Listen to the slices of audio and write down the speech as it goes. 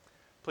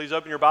Please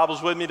open your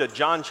Bibles with me to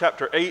John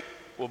chapter 8.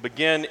 We'll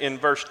begin in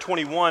verse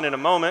 21 in a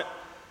moment.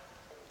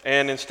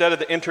 And instead of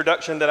the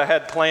introduction that I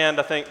had planned,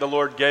 I think the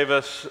Lord gave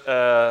us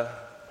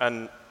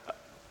an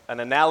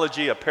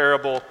analogy, a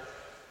parable.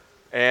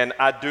 And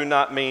I do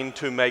not mean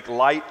to make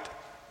light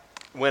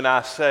when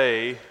I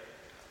say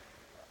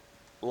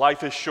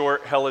life is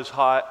short, hell is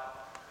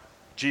hot,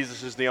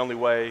 Jesus is the only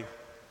way,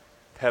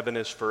 heaven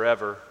is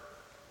forever.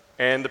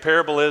 And the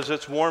parable is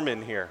it's warm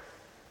in here.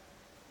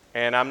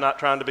 And I'm not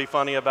trying to be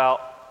funny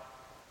about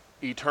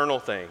eternal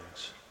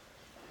things.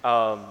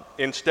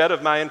 Instead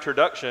of my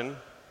introduction,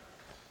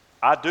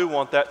 I do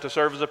want that to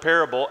serve as a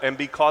parable, and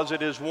because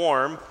it is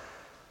warm,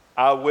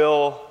 I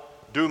will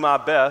do my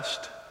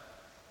best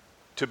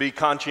to be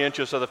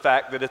conscientious of the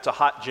fact that it's a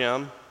hot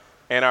gym,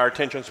 and our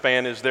attention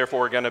span is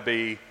therefore going to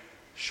be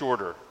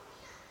shorter.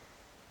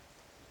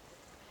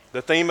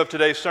 The theme of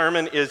today's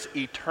sermon is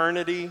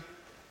eternity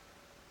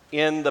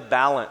in the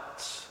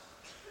balance.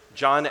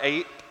 John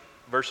 8,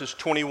 verses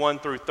 21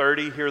 through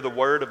 30, hear the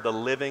word of the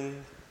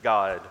living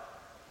God.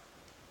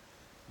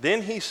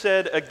 Then he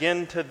said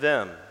again to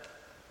them,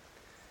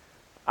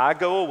 I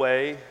go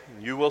away,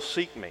 and you will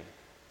seek me,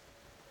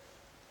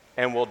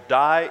 and will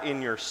die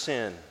in your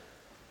sin.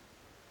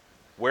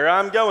 Where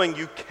I'm going,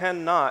 you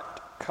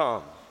cannot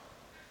come.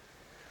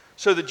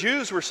 So the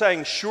Jews were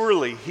saying,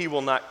 surely he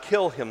will not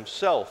kill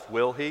himself,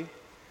 will he?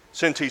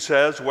 Since he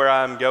says, where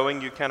I am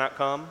going, you cannot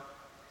come.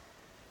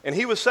 And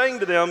he was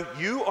saying to them,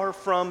 you are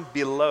from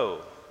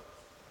below.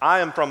 I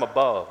am from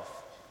above.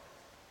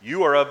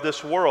 You are of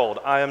this world.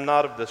 I am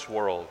not of this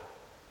world.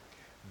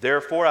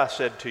 Therefore I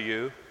said to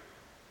you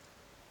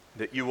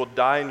that you will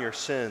die in your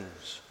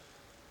sins.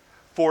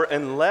 For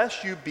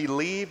unless you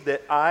believe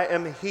that I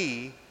am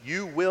he,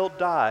 you will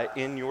die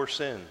in your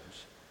sins.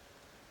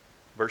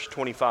 Verse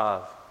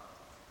 25.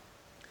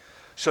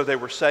 So they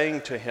were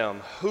saying to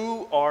him,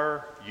 who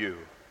are you?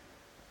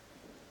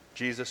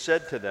 Jesus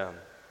said to them,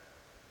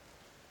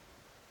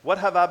 what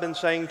have I been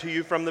saying to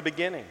you from the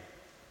beginning?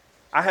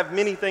 I have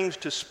many things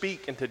to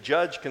speak and to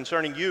judge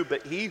concerning you,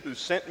 but he who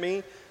sent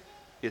me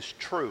is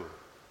true.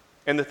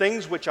 And the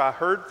things which I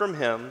heard from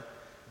him,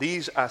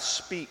 these I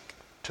speak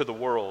to the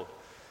world.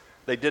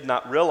 They did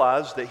not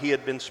realize that he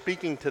had been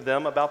speaking to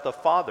them about the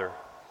Father.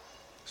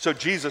 So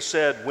Jesus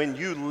said, when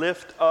you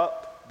lift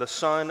up the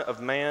Son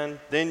of Man,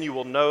 then you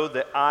will know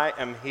that I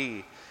am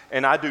he,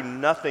 and I do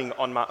nothing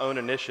on my own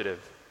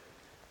initiative,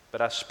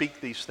 but I speak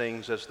these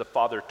things as the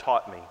Father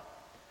taught me.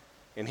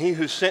 And he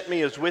who sent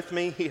me is with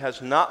me. He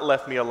has not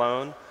left me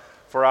alone,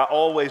 for I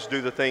always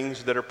do the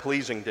things that are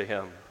pleasing to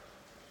him.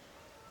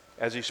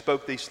 As he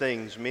spoke these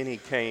things, many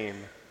came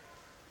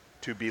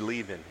to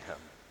believe in him.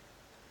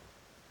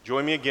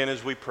 Join me again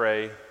as we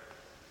pray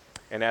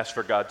and ask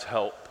for God's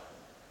help.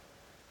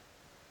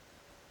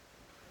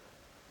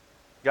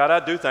 God,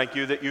 I do thank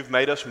you that you've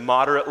made us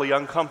moderately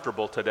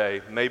uncomfortable today.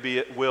 Maybe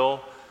it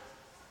will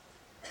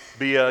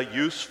be a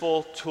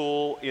useful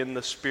tool in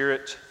the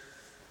Spirit's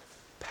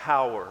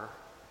power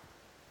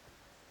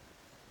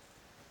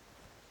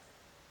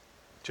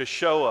to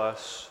show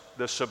us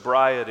the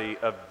sobriety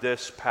of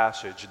this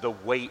passage, the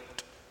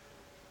weight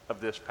of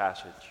this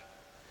passage.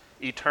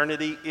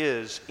 Eternity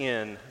is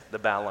in the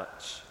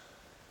balance.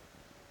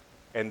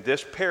 And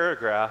this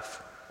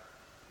paragraph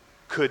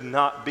could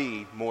not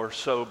be more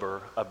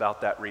sober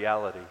about that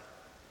reality.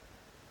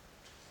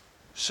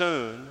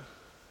 Soon,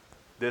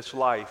 this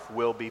life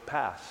will be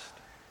past.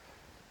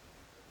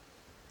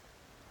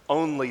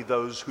 Only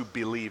those who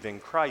believe in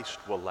Christ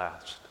will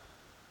last.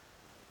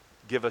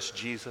 Give us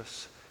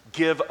Jesus.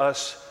 Give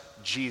us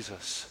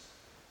Jesus.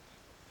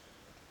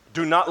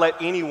 Do not let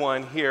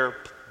anyone here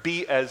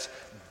be as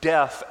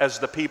deaf as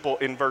the people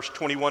in verse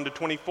 21 to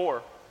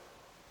 24.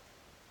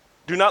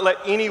 Do not let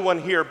anyone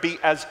here be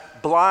as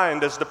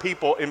blind as the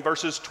people in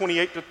verses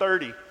 28 to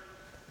 30.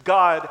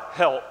 God,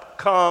 help.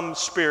 Come,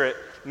 Spirit,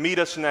 meet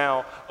us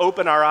now.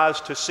 Open our eyes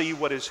to see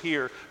what is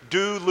here.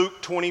 Do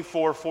Luke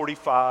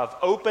 24:45.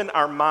 Open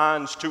our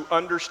minds to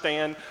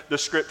understand the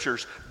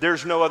Scriptures.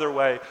 There's no other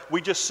way. We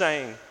just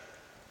sang,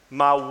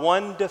 my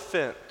one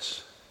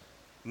defense,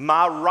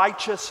 my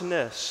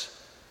righteousness.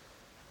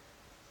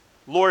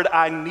 Lord,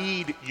 I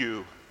need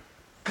you.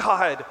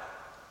 God,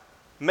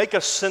 make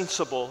us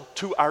sensible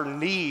to our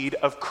need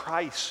of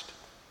Christ.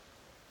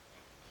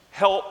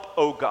 Help,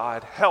 oh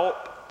God,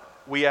 help,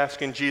 we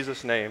ask in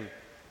Jesus' name.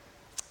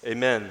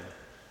 Amen.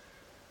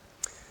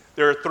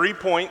 There are 3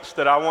 points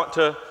that I want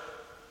to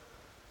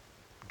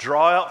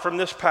draw out from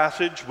this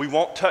passage. We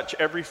won't touch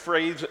every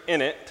phrase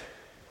in it,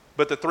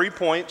 but the 3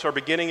 points are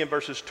beginning in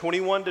verses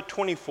 21 to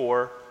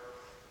 24,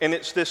 and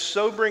it's this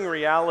sobering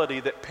reality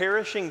that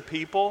perishing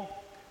people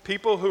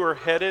who are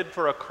headed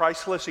for a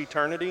Christless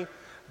eternity,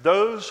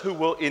 those who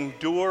will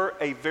endure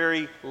a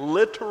very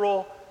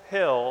literal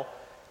hell,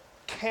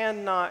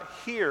 cannot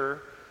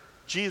hear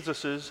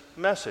Jesus'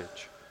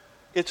 message.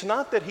 It's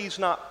not that he's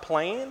not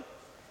plain.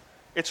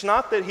 It's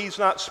not that he's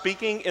not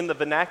speaking in the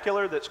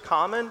vernacular that's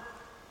common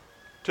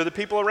to the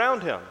people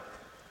around him.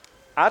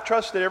 I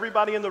trust that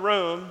everybody in the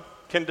room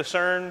can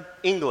discern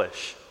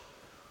English.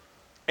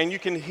 and you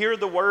can hear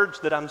the words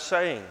that I'm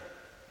saying.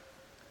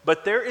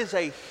 But there is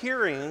a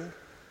hearing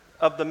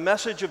of the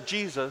message of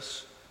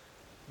Jesus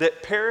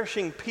that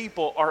perishing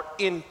people are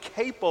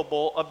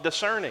incapable of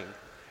discerning.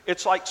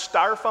 It's like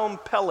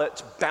styrofoam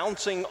pellets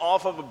bouncing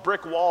off of a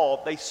brick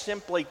wall. They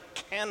simply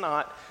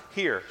cannot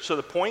hear. So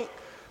the point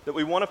that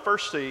we want to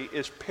first see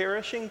is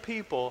perishing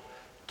people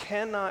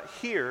cannot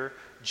hear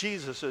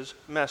Jesus'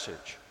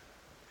 message.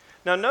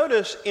 Now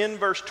notice in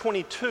verse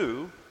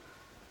 22,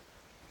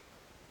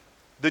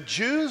 the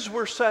Jews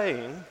were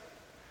saying,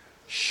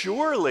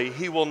 surely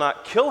he will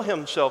not kill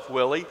himself,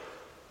 will he?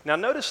 Now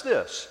notice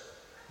this,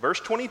 verse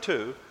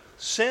 22,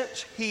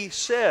 since he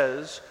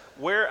says,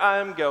 where I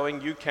am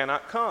going, you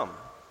cannot come.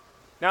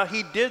 Now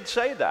he did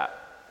say that.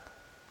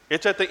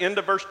 It's at the end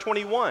of verse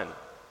 21.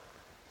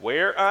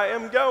 Where I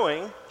am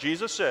going,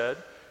 Jesus said,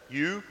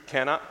 you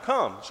cannot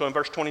come. So in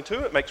verse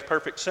 22, it makes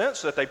perfect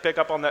sense that they pick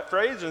up on that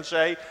phrase and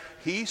say,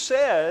 he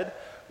said,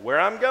 where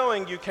I'm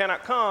going, you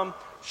cannot come.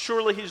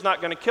 Surely he's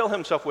not going to kill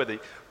himself with it,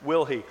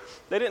 will he?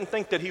 They didn't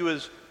think that he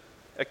was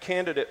a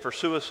candidate for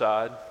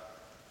suicide,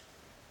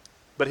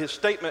 but his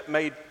statement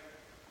made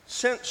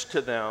sense to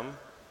them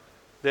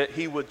that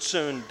he would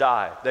soon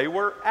die. They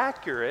were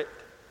accurate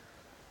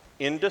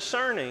in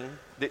discerning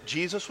that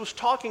Jesus was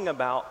talking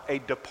about a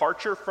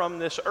departure from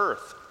this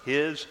earth,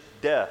 his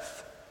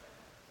death.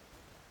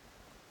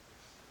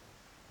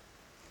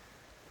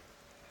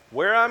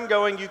 Where I'm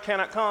going, you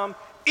cannot come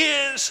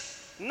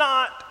is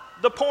not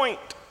the point.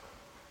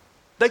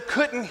 They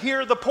couldn't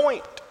hear the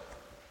point.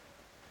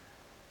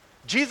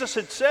 Jesus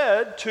had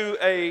said to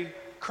a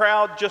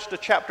crowd just a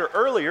chapter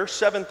earlier,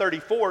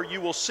 7:34,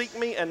 you will seek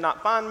me and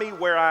not find me.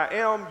 Where I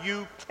am,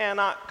 you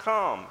cannot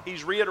come.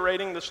 He's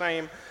reiterating the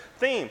same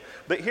theme.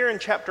 But here in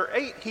chapter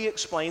 8, he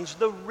explains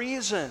the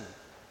reason.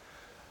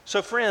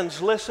 So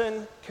friends,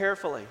 listen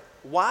carefully.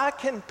 Why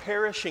can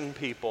perishing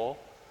people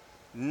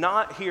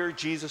not hear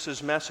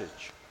Jesus'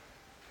 message?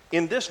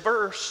 In this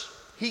verse,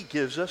 he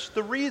gives us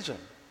the reason.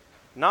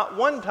 Not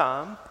one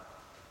time,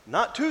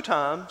 not two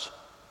times,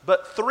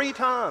 but three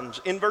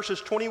times in verses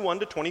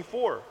 21 to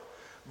 24.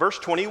 Verse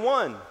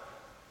 21,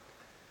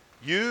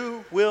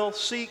 you will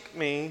seek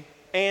me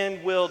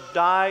and will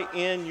die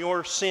in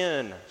your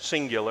sin,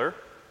 singular.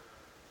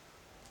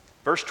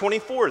 Verse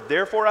 24,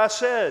 therefore I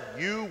said,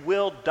 you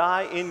will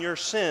die in your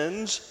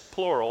sins,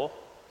 plural.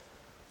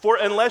 For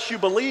unless you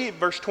believe,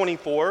 verse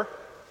 24,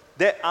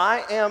 that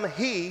I am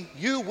he,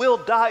 you will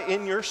die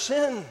in your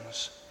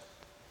sins.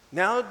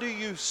 Now do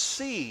you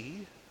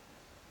see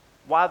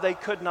why they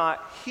could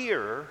not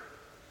hear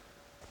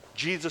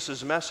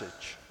Jesus'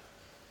 message?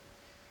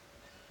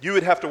 You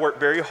would have to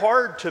work very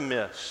hard to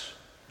miss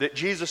that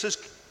Jesus is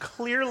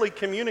clearly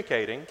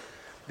communicating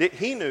that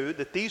he knew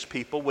that these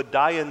people would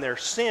die in their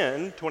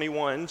sin,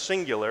 21,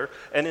 singular,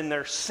 and in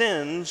their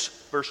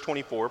sins, verse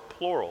 24,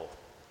 plural.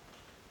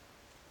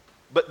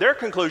 But their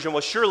conclusion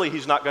was, surely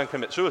he's not going to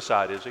commit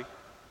suicide, is he?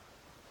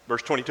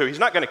 Verse 22, he's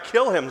not going to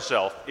kill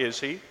himself, is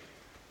he?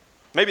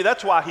 Maybe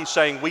that's why he's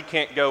saying we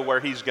can't go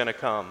where he's going to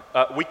come.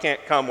 We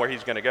can't come where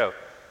he's going to go.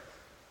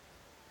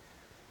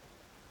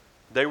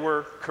 They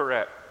were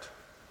correct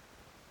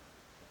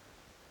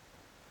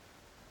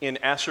in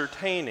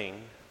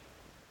ascertaining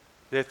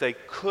that they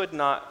could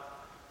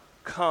not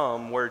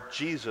come where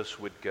Jesus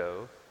would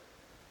go,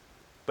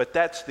 but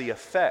that's the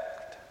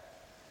effect.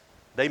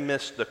 They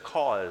missed the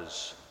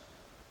cause.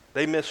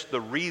 They missed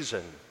the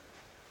reason.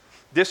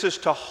 This is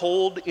to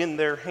hold in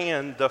their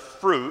hand the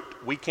fruit.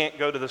 We can't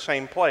go to the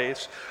same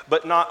place,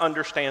 but not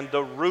understand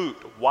the root,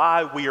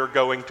 why we are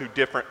going to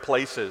different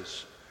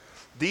places.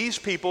 These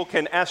people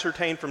can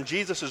ascertain from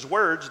Jesus'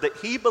 words that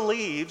he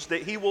believes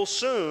that he will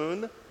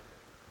soon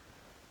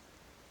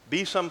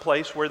be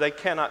someplace where they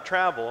cannot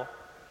travel,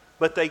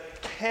 but they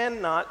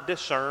cannot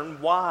discern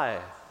why.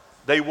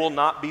 They will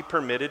not be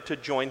permitted to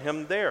join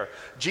him there.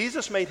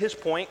 Jesus made his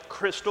point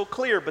crystal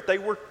clear, but they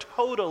were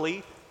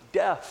totally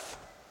deaf.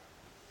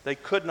 They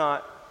could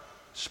not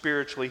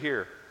spiritually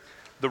hear.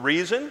 The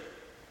reason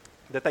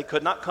that they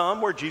could not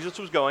come where Jesus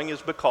was going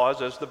is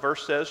because, as the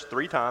verse says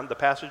three times, the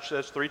passage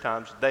says three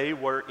times, they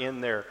were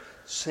in their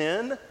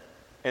sin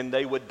and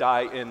they would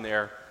die in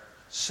their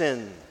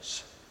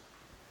sins.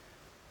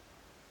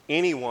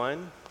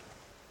 Anyone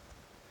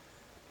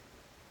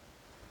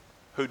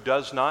who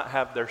does not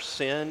have their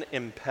sin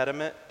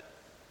impediment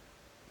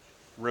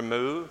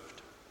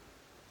removed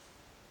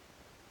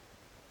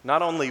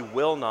not only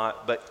will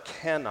not, but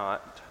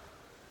cannot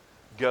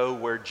go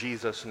where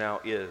Jesus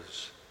now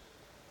is.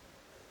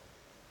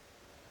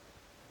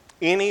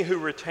 Any who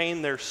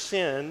retain their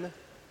sin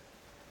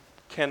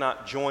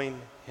cannot join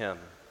him.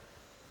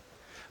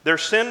 Their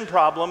sin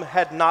problem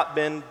had not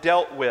been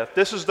dealt with.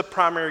 This is the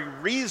primary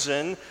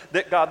reason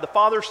that God the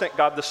Father sent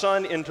God the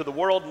Son into the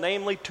world,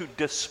 namely to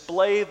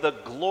display the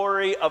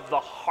glory of the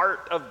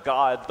heart of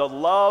God, the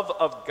love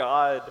of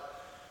God,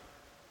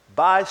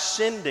 by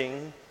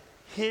sending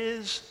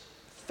his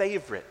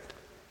favorite,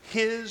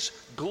 his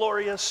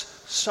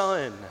glorious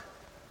Son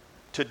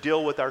to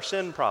deal with our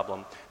sin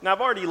problem. Now,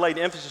 I've already laid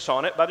emphasis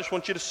on it, but I just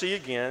want you to see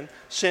again,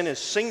 sin is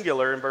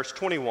singular in verse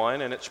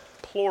 21, and it's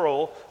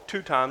plural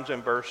 2 times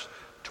in verse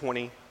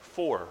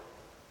 24.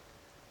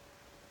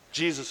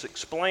 Jesus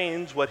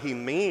explains what he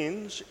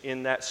means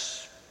in that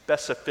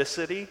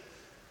specificity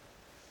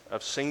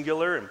of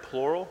singular and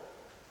plural.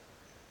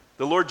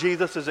 The Lord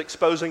Jesus is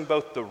exposing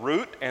both the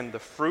root and the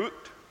fruit.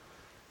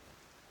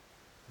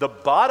 The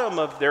bottom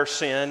of their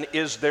sin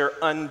is their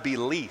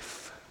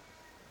unbelief.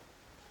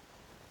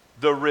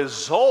 The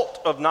result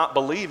of not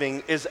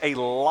believing is a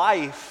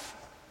life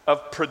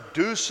of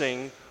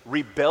producing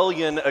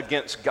rebellion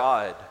against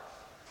God.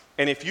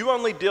 And if you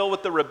only deal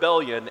with the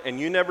rebellion and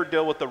you never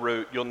deal with the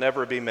root, you'll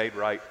never be made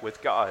right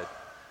with God.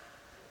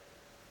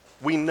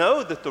 We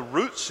know that the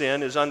root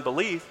sin is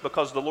unbelief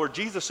because the Lord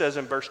Jesus says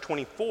in verse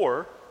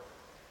 24,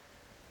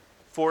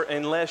 "For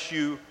unless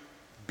you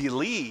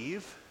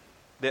believe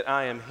that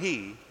I am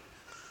He,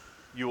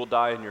 you will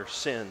die in your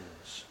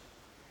sins."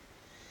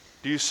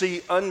 Do you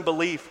see,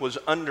 unbelief was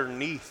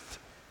underneath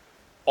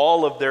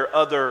all of their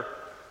other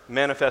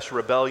manifest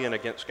rebellion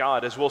against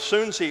God. As we'll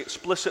soon see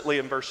explicitly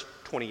in verse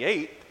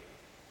 28,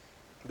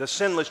 the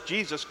sinless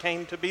Jesus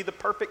came to be the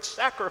perfect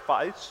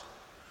sacrifice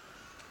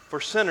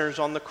for sinners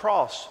on the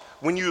cross.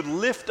 When you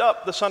lift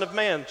up the Son of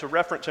Man, to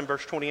reference in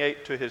verse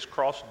 28 to his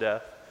cross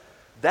death,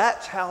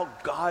 that's how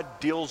God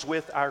deals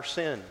with our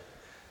sin.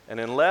 And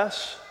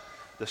unless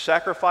the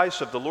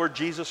sacrifice of the Lord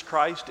Jesus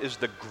Christ is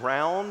the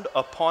ground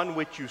upon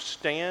which you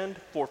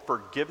stand for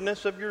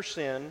forgiveness of your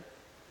sin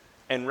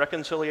and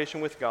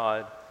reconciliation with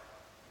God,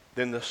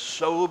 then the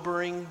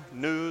sobering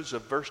news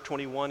of verse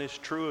 21 is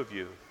true of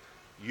you.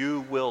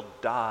 You will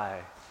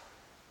die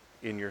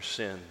in your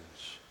sins.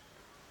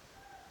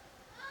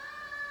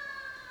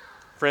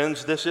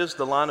 Friends, this is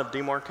the line of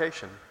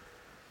demarcation.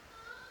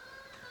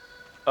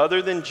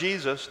 Other than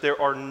Jesus,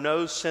 there are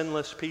no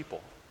sinless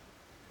people.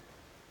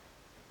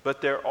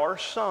 But there are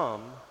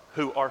some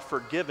who are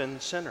forgiven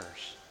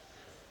sinners.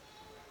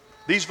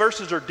 These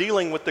verses are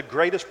dealing with the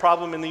greatest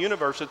problem in the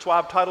universe. That's why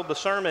I've titled the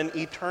sermon,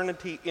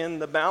 Eternity in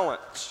the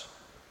Balance.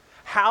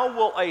 How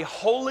will a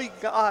holy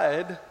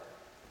God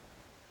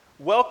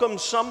welcome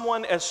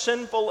someone as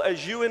sinful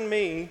as you and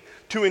me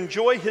to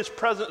enjoy his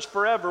presence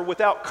forever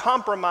without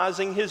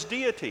compromising his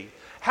deity?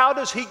 How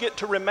does he get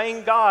to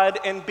remain God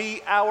and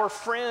be our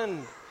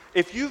friend?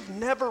 If you've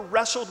never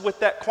wrestled with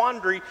that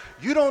quandary,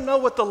 you don't know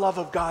what the love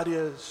of God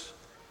is.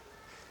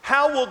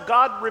 How will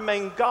God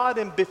remain God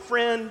and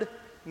befriend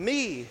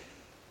me?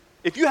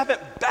 If you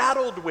haven't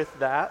battled with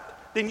that,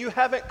 then you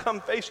haven't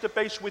come face to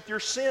face with your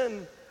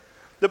sin.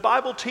 The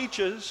Bible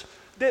teaches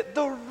that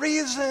the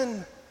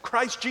reason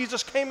Christ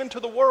Jesus came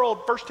into the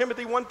world, 1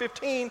 Timothy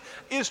 1:15,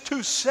 is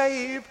to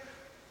save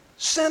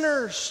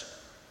sinners.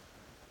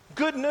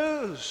 Good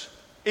news.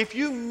 If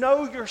you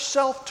know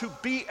yourself to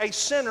be a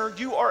sinner,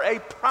 you are a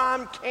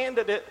prime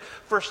candidate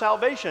for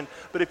salvation.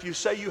 But if you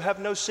say you have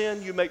no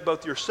sin, you make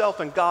both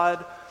yourself and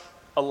God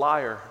a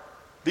liar.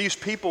 These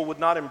people would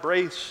not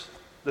embrace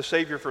the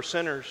Savior for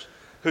sinners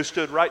who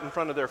stood right in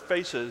front of their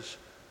faces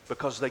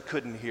because they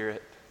couldn't hear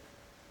it.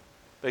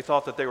 They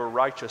thought that they were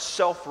righteous.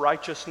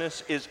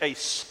 Self-righteousness is a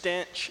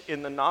stench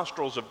in the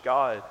nostrils of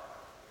God.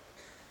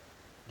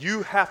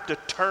 You have to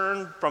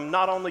turn from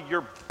not only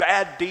your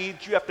bad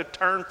deeds, you have to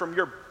turn from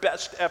your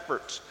best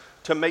efforts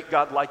to make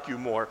God like you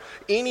more.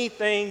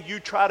 Anything you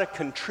try to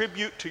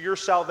contribute to your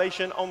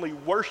salvation only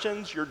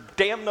worsens your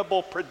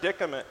damnable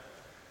predicament.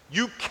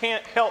 You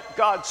can't help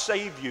God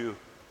save you.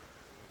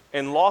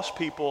 And lost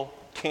people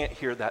can't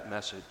hear that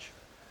message.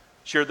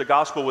 Shared the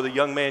gospel with a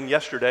young man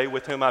yesterday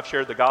with whom I've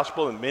shared the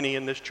gospel, and many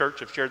in this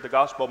church have shared the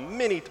gospel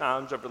many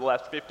times over the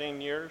last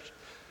 15 years.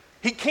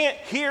 He can't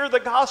hear the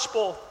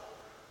gospel.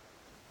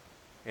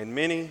 And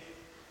many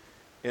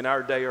in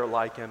our day are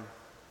like him.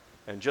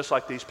 And just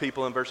like these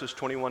people in verses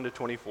 21 to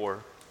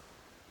 24,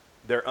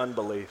 their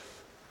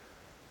unbelief.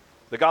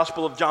 The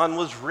Gospel of John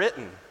was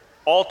written,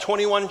 all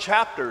 21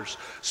 chapters,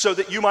 so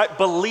that you might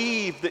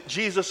believe that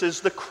Jesus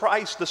is the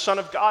Christ, the Son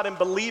of God, and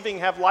believing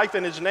have life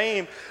in his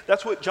name.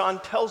 That's what John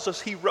tells us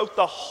he wrote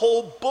the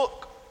whole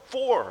book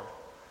for.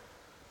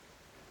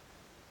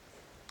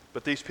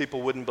 But these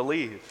people wouldn't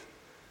believe.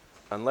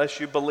 Unless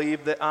you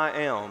believe that I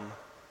am,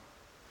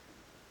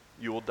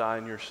 you will die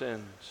in your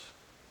sins.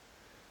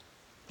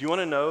 Do you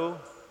want to know?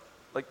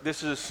 Like,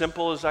 this is as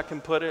simple as I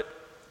can put it.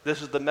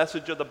 This is the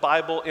message of the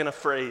Bible in a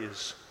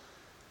phrase.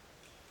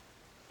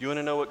 You want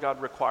to know what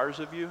God requires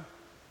of you?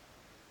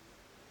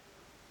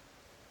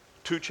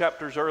 2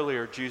 chapters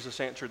earlier, Jesus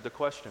answered the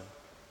question.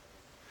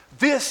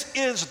 This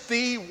is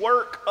the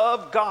work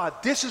of God.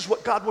 This is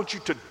what God wants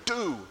you to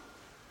do.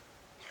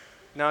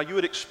 Now, you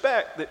would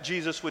expect that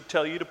Jesus would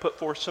tell you to put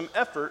forth some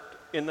effort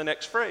in the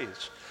next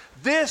phrase.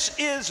 This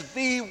is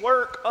the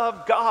work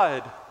of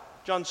God,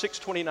 John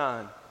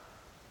 6:29,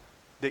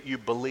 that you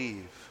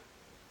believe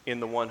in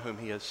the one whom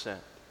he has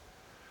sent.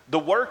 The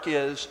work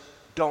is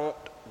don't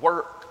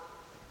work.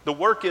 The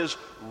work is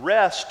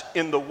rest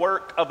in the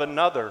work of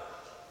another.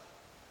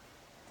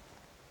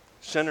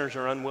 Sinners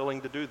are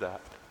unwilling to do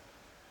that,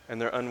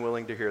 and they're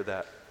unwilling to hear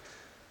that.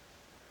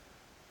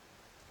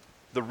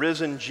 The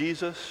risen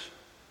Jesus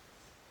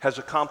has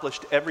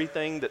accomplished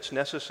everything that's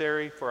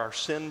necessary for our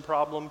sin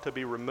problem to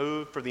be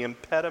removed, for the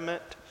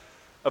impediment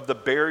of the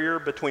barrier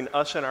between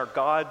us and our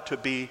God to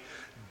be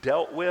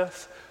dealt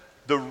with.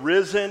 The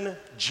risen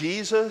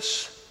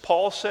Jesus,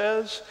 Paul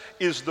says,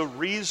 is the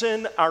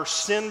reason our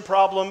sin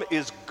problem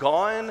is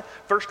gone.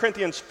 1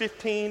 Corinthians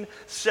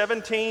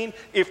 15:17,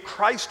 if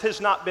Christ has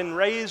not been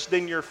raised,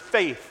 then your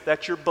faith,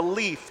 that's your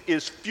belief,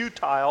 is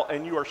futile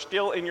and you are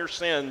still in your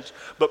sins.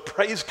 But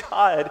praise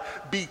God,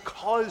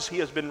 because he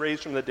has been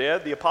raised from the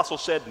dead, the apostle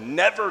said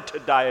never to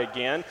die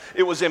again.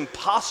 It was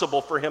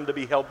impossible for him to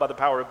be held by the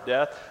power of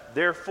death.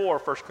 Therefore,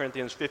 1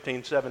 Corinthians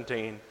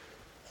 15:17,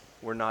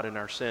 we're not in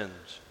our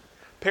sins.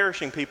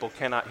 Perishing people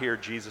cannot hear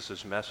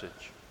Jesus'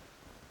 message.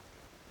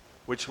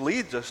 Which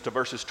leads us to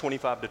verses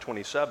 25 to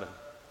 27.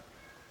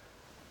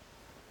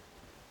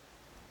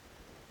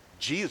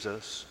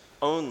 Jesus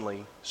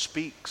only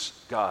speaks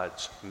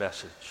God's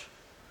message.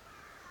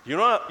 Do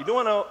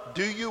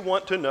you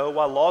want to know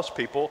why lost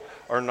people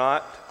are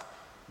not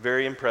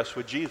very impressed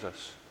with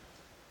Jesus?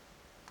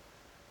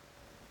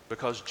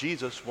 Because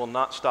Jesus will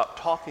not stop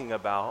talking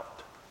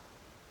about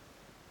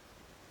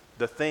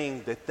the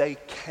thing that they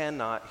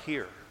cannot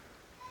hear.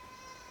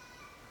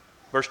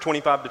 Verse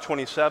 25 to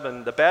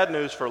 27, the bad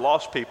news for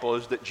lost people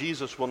is that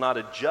Jesus will not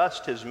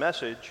adjust his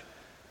message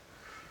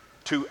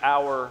to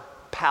our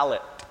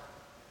palate,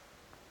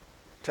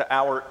 to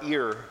our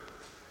ear.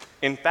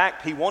 In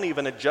fact, he won't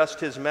even adjust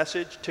his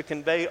message to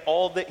convey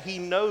all that he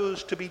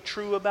knows to be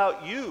true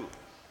about you.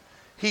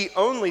 He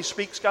only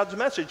speaks God's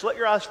message. Let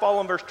your eyes fall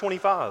on verse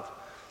 25.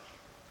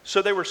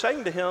 So they were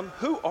saying to him,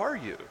 "Who are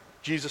you?"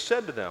 Jesus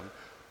said to them,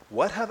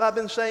 "What have I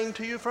been saying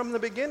to you from the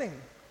beginning?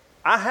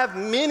 I have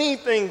many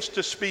things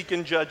to speak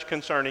and judge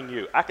concerning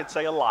you." I could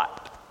say a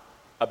lot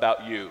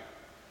about you.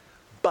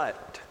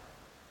 But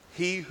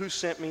he who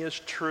sent me is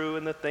true,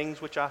 and the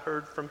things which I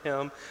heard from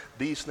him,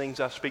 these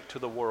things I speak to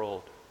the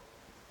world.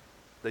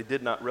 They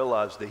did not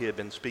realize that he had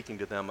been speaking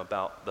to them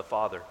about the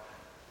Father.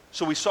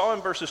 So we saw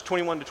in verses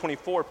 21 to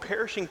 24,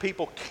 perishing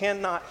people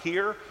cannot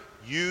hear.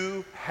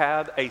 You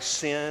have a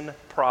sin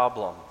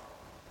problem.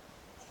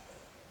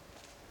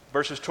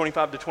 Verses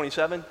 25 to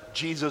 27,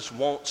 Jesus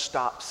won't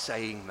stop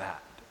saying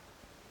that.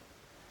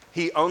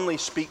 He only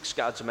speaks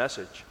God's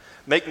message.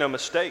 Make no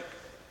mistake,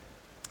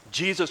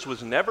 Jesus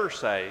was never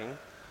saying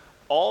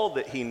all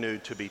that he knew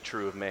to be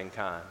true of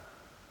mankind.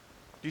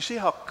 Do you see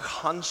how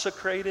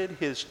consecrated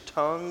his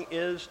tongue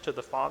is to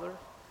the Father?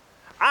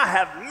 I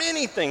have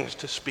many things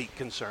to speak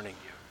concerning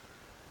you.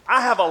 I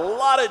have a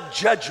lot of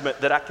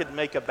judgment that I could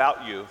make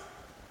about you.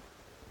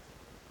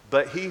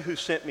 But he who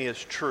sent me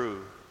is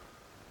true.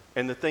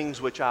 And the things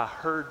which I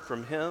heard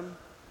from him,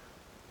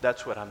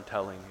 that's what I'm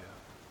telling you.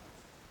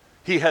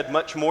 He had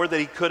much more that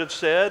he could have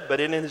said,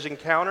 but in this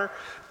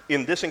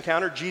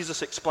encounter,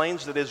 Jesus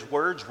explains that his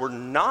words were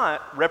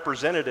not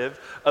representative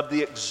of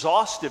the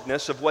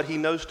exhaustiveness of what he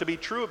knows to be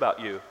true about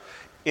you.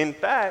 In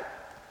fact,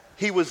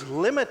 he was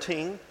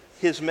limiting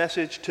his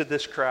message to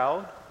this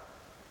crowd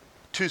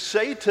to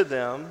say to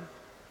them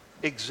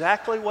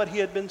exactly what he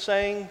had been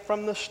saying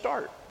from the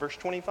start, verse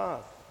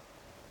 25.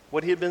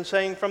 What he had been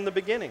saying from the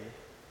beginning.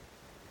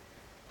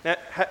 Now,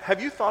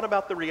 have you thought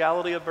about the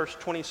reality of verse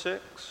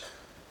 26?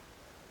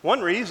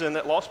 One reason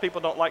that lost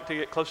people don't like to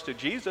get close to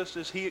Jesus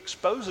is he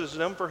exposes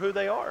them for who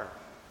they are.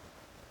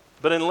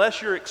 But unless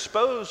you're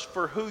exposed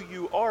for who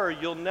you are,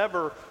 you'll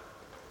never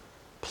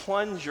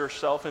plunge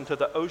yourself into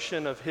the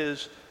ocean of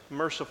his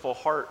merciful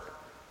heart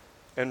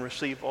and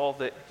receive all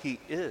that he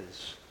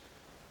is.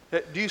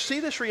 Do you see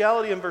this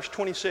reality in verse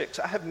 26?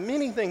 I have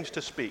many things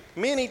to speak,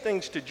 many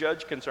things to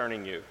judge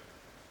concerning you.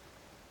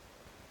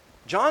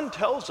 John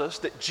tells us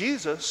that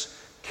Jesus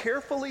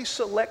carefully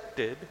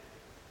selected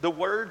the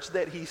words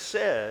that he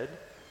said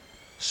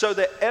so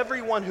that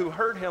everyone who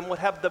heard him would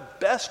have the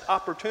best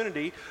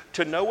opportunity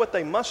to know what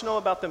they must know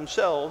about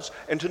themselves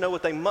and to know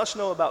what they must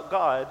know about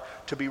God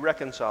to be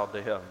reconciled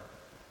to him.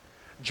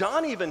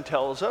 John even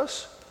tells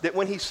us that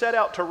when he set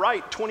out to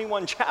write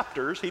 21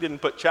 chapters, he didn't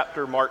put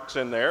chapter marks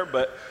in there,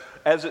 but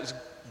as it's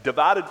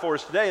divided for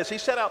us today, as he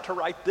set out to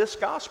write this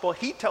gospel,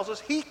 he tells us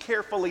he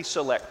carefully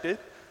selected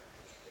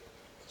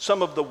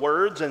some of the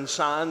words and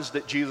signs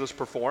that Jesus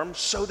performed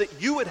so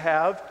that you would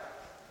have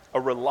a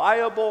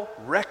reliable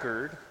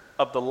record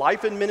of the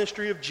life and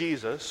ministry of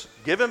Jesus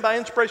given by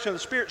inspiration of the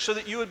Spirit so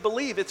that you would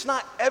believe. It's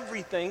not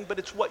everything, but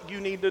it's what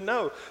you need to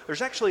know.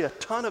 There's actually a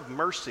ton of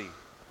mercy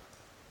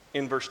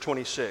in verse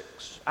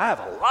 26. I have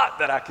a lot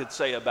that I could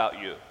say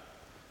about you,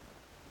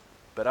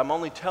 but I'm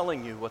only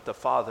telling you what the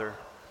Father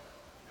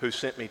who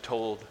sent me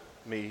told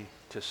me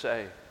to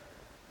say.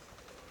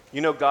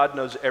 You know, God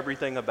knows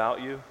everything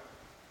about you.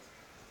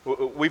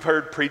 We've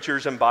heard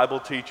preachers and Bible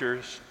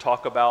teachers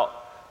talk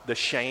about the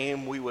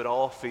shame we would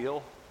all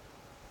feel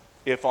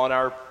if on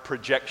our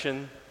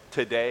projection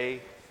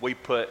today we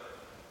put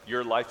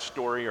your life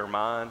story or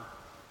mine,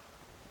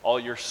 all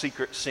your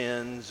secret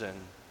sins and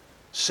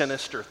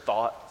sinister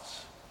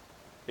thoughts.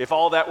 If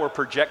all that were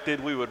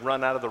projected, we would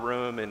run out of the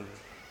room in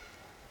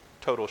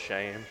total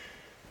shame.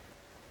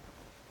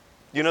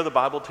 You know, the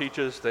Bible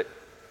teaches that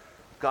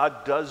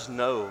God does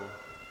know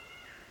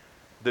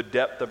the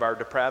depth of our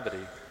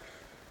depravity.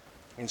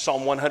 In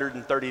Psalm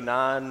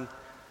 139,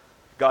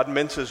 God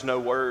minces no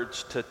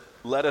words to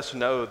let us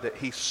know that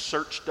he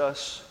searched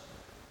us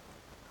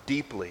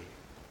deeply.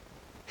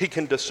 He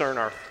can discern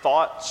our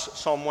thoughts,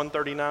 Psalm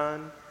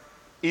 139.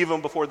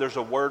 Even before there's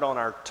a word on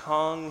our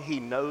tongue,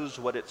 he knows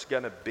what it's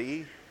going to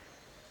be.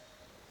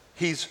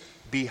 He's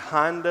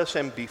behind us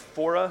and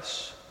before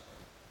us.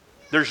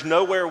 There's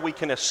nowhere we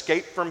can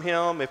escape from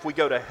him. If we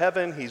go to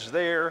heaven, he's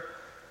there.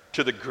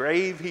 To the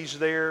grave, he's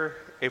there.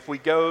 If we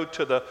go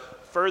to the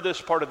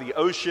furthest part of the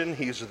ocean,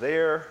 he's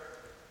there.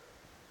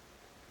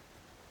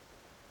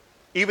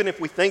 Even if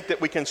we think that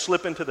we can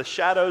slip into the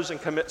shadows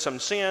and commit some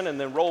sin and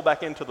then roll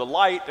back into the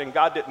light and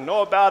God didn't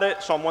know about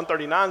it, Psalm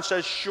 139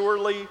 says,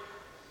 surely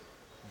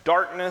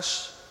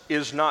darkness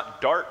is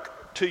not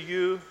dark to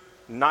you.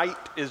 Night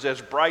is as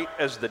bright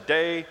as the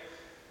day.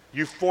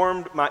 You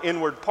formed my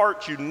inward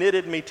parts. You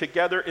knitted me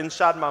together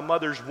inside my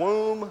mother's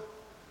womb.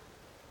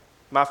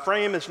 My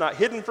frame is not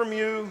hidden from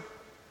you.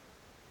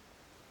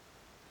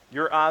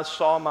 Your eyes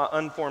saw my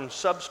unformed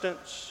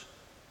substance.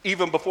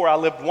 Even before I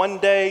lived one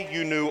day,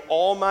 you knew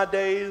all my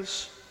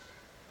days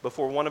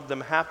before one of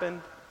them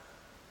happened.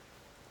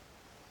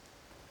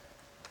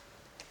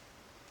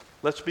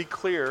 Let's be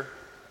clear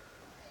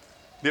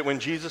that when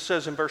Jesus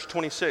says in verse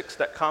 26,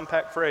 that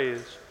compact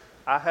phrase,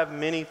 I have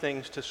many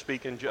things to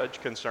speak and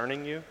judge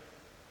concerning you,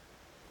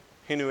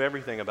 he knew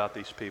everything about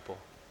these people.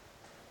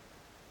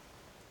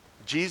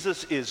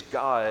 Jesus is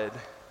God,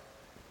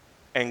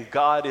 and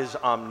God is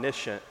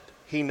omniscient.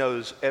 He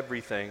knows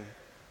everything.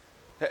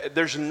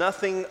 There's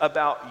nothing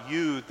about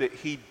you that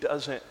he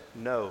doesn't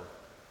know.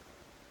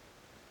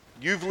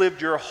 You've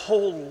lived your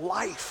whole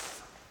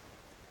life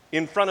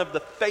in front of the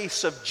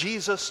face of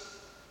Jesus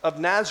of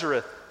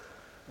Nazareth,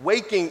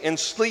 waking and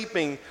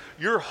sleeping.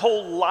 Your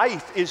whole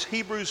life is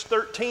Hebrews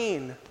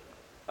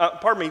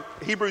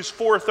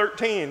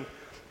 4:13.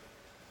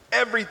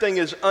 Everything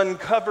is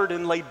uncovered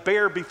and laid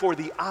bare before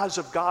the eyes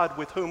of God,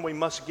 with whom we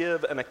must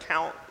give an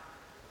account.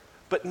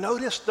 But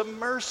notice the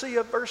mercy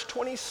of verse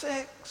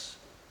 26.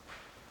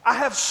 I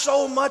have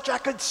so much I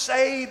could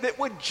say that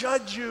would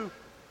judge you.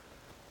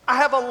 I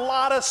have a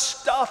lot of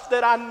stuff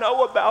that I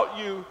know about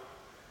you,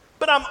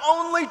 but I'm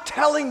only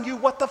telling you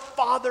what the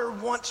Father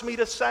wants me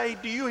to say.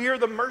 Do you hear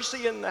the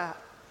mercy in that?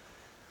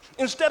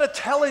 Instead of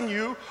telling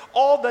you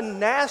all the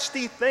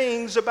nasty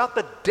things about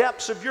the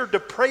depths of your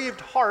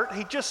depraved heart,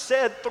 he just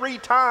said 3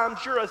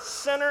 times, you're a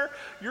sinner,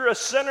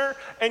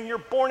 and you're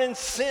born in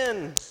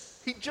sin.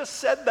 He just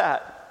said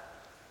that.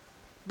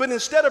 But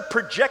instead of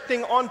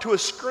projecting onto a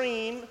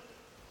screen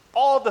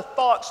all the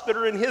thoughts that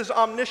are in his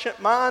omniscient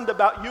mind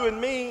about you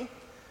and me,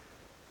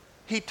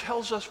 he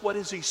tells us what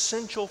is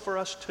essential for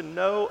us to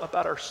know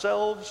about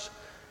ourselves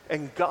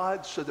and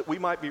God so that we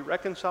might be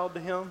reconciled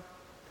to him.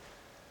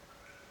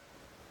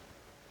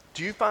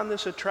 Do you find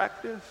this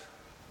attractive?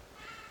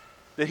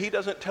 That he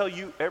doesn't tell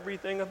you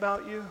everything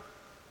about you?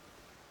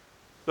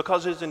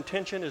 Because his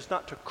intention is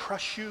not to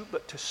crush you,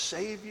 but to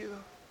save you.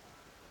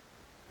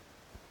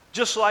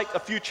 Just like a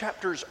few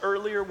chapters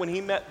earlier when he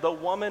met the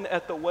woman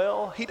at the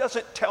well, he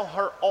doesn't tell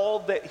her all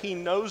that he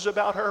knows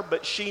about her,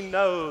 but she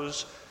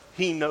knows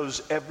he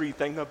knows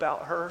everything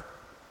about her.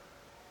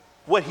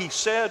 What he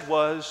said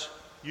was,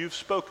 you've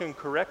spoken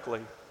correctly.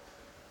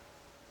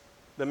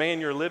 The man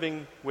you're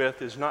living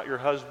with is not your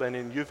husband,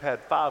 and you've had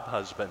 5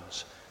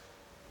 husbands.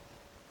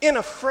 In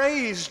a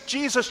phrase,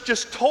 Jesus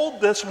just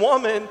told this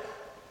woman,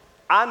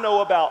 I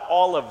know about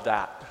all of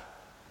that.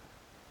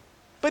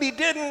 But he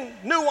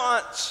didn't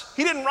nuance.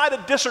 He didn't write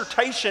a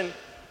dissertation.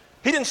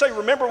 He didn't say,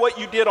 remember what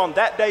you did on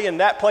that day in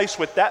that place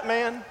with that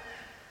man.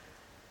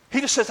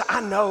 He just says,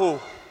 I know.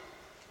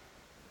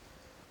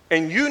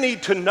 And you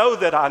need to know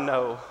that I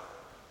know.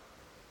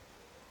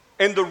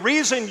 And the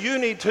reason you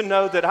need to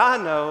know that I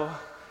know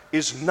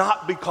is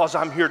not because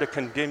I'm here to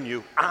condemn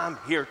you. I'm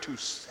here to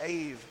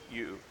save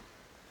you.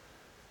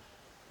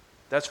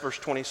 That's verse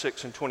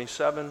 26 and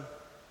 27.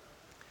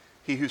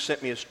 He who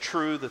sent me is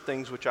true, the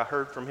things which I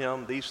heard from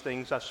him, these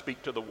things I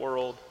speak to the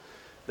world.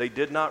 They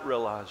did not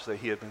realize that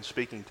he had been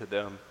speaking to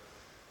them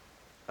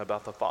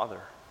about the Father.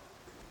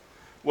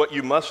 What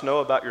you must know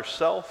about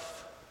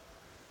yourself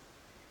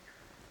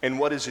and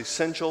what is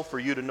essential for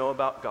you to know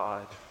about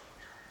God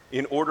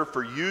in order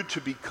for you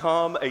to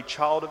become a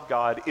child of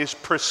God is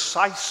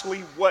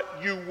precisely what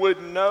you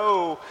would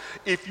know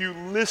if you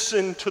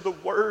listen to the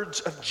words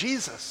of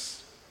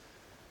Jesus.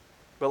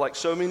 But like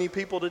so many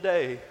people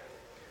today,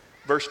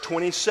 verse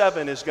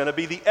 27 is going to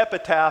be the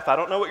epitaph. I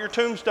don't know what your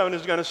tombstone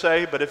is going to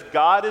say, but if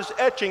God is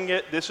etching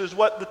it, this is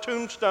what the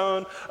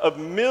tombstone of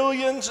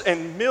millions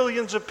and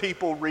millions of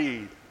people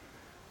read.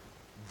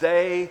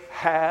 They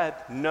had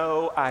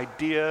no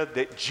idea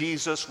that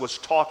Jesus was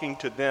talking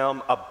to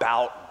them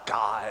about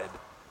God.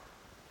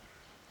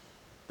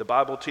 The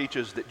Bible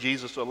teaches that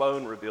Jesus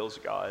alone reveals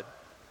God.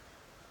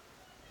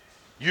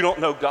 You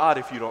don't know God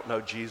if you don't know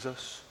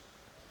Jesus.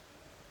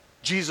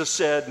 Jesus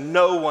said,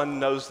 no one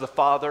knows the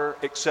Father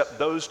except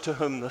those to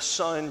whom the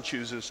Son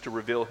chooses to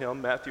reveal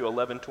him, Matthew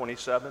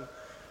 11:27.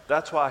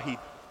 That's why he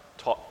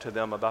talked to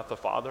them about the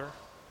Father.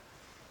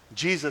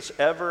 Jesus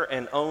ever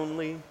and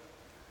only,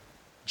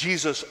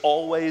 Jesus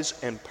always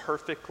and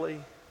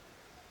perfectly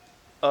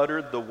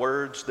uttered the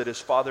words that his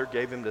Father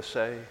gave him to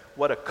say.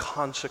 What a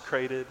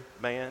consecrated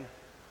man.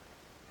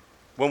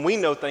 When we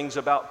know things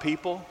about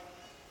people,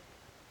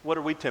 what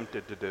are we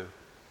tempted to do?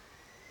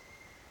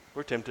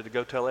 We're tempted to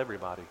go tell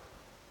everybody.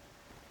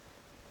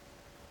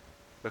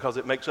 Because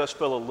it makes us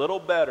feel a little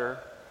better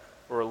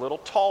or a little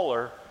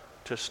taller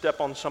to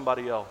step on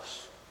somebody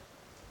else.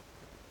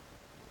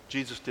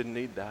 Jesus didn't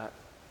need that.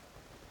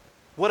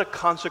 What a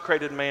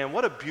consecrated man.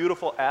 What a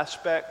beautiful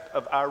aspect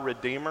of our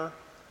Redeemer.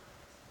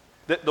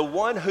 That the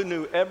one who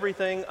knew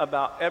everything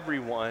about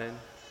everyone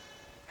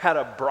had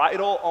a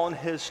bridle on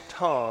his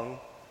tongue.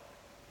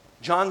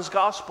 John's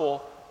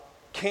gospel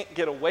can't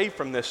get away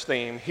from this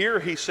theme. Here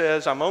he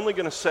says, I'm only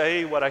going to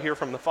say what I hear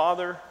from the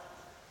Father.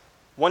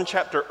 One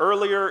chapter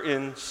earlier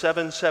in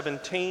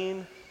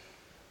 7:17,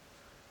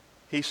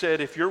 he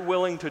said, if you're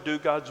willing to do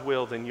God's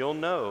will, then you'll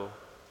know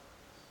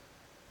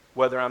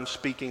whether I'm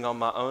speaking on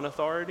my own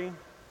authority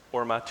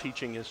or my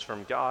teaching is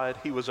from God.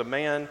 He was a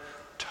man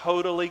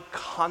totally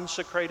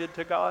consecrated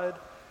to God.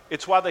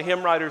 It's why the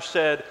hymn writer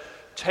said,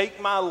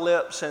 take my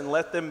lips and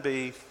let them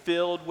be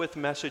filled with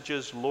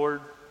messages,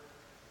 Lord,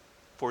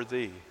 for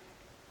thee.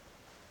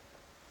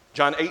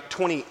 John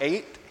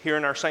 8:28, here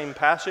in our same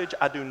passage,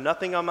 I do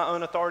nothing on my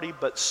own authority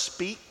but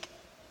speak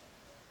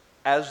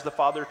as the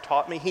Father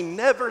taught me. He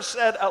never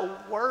said a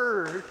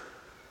word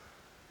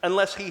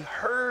unless he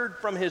heard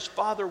from his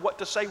Father what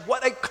to say.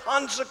 What a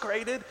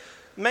consecrated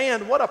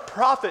man, what a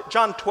prophet.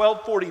 John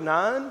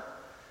 12:49,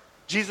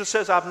 Jesus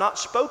says, I've not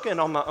spoken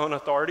on my own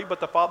authority, but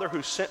the Father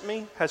who sent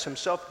me has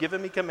himself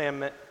given me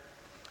commandment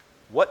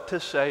what to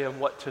say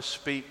and what to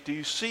speak. Do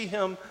you see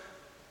him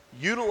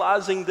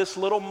utilizing this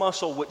little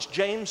muscle, which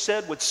James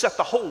said would set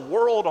the whole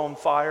world on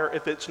fire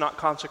if it's not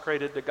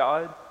consecrated to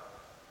God?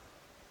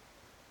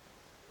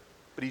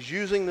 But he's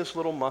using this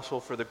little muscle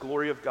for the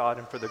glory of God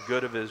and for the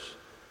good of his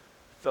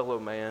fellow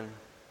man.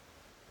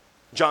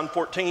 John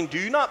 14, do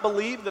you not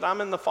believe that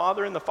I'm in the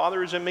Father and the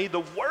Father is in me?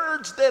 The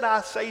words that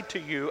I say to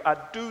you, I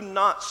do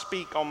not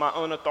speak on my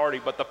own authority,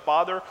 but the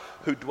Father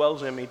who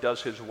dwells in me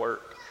does his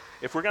work.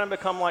 If we're going to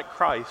become like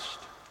Christ,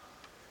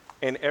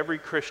 and every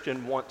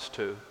Christian wants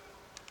to,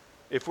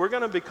 if we're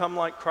going to become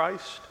like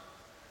Christ,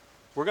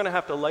 we're going to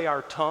have to lay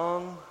our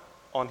tongue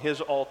on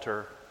his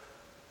altar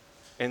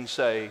and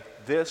say,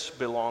 this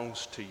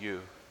belongs to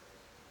you.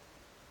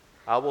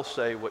 I will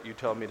say what you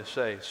tell me to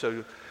say.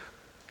 So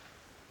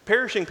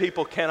perishing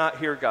people cannot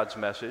hear God's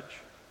message.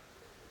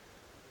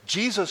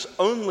 Jesus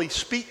only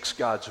speaks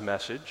God's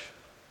message.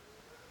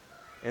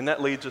 And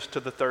that leads us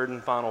to the third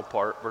and final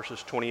part,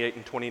 verses 28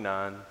 and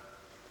 29,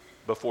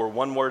 before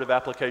one word of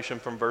application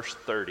from verse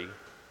 30.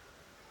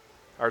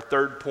 Our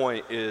third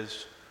point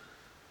is,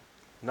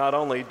 not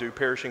only do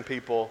perishing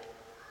people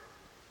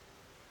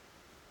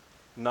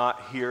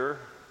not hear,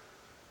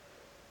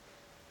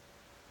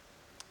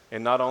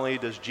 and not only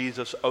does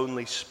Jesus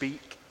only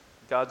speak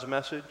God's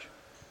message,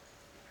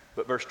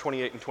 but verse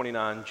 28 and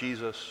 29,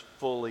 Jesus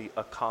fully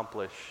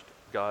accomplished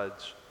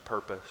God's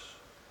purpose.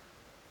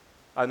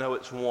 I know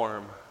it's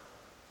warm.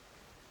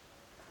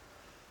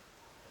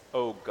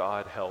 Oh,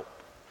 God, help.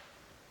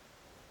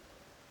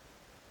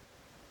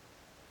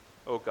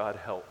 Oh, God,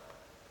 help.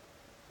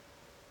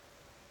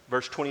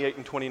 Verse 28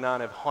 and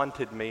 29 have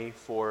haunted me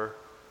for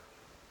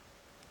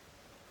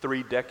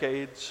 3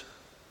 decades.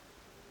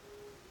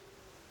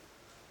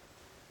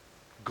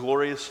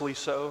 Gloriously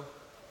so.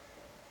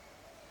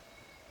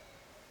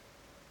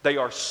 They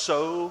are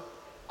so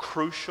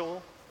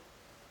crucial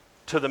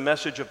to the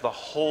message of the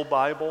whole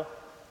Bible.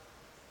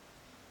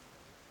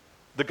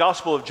 The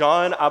Gospel of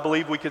John, I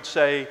believe we could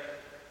say,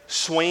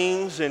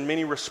 swings in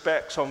many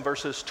respects on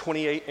verses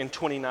 28 and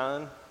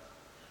 29.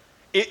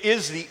 It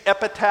is the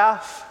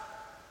epitaph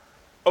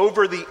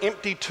over the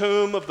empty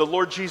tomb of the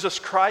Lord Jesus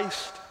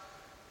Christ.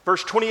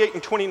 Verse 28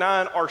 and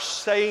 29 are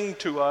saying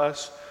to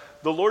us,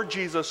 the Lord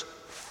Jesus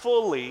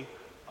fully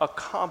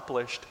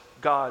accomplished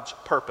God's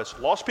purpose.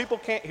 Lost people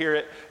can't hear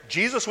it.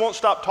 Jesus won't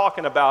stop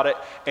talking about it.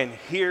 And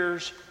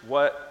here's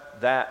what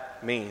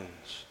that means.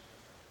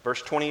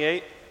 Verse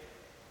 28,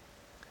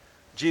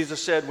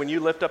 Jesus said, when you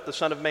lift up the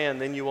Son of Man,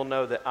 then you will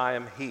know that I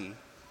am he.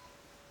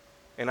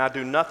 And I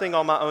do nothing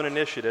on my own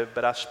initiative,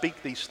 but I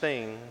speak these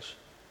things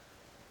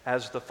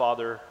as the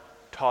Father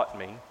taught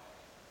me.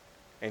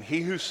 And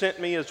he who sent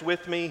me is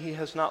with me. He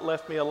has not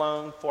left me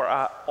alone, for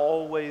I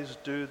always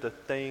do the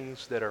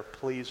things that are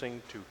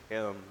pleasing to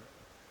him.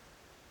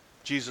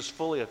 Jesus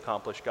fully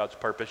accomplished God's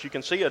purpose. You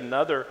can see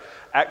another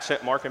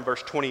accent mark in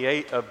verse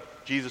 28 of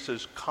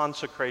Jesus'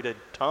 consecrated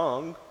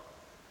tongue.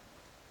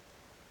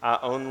 I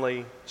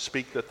only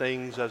speak the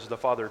things as the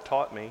Father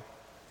taught me.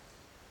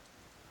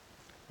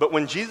 But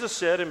when Jesus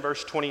said in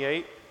verse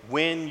 28,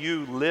 when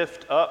you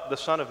lift up the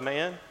Son of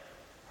Man,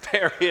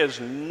 there is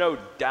no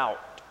doubt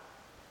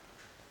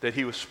that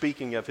he was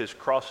speaking of his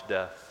cross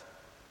death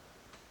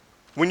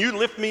When you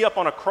lift me up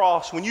on a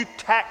cross, when you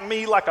tack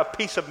me like a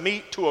piece of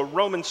meat to a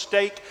Roman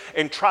stake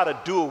and try to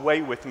do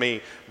away with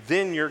me,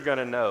 then you're going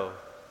to know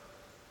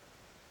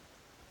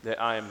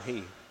that I am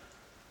He.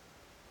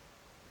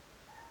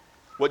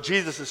 What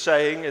Jesus is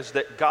saying is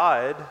that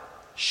God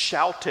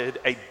shouted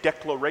a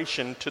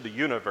declaration to the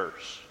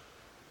universe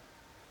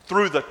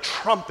through the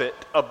trumpet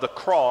of the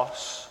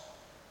cross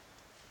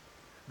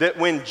that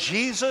when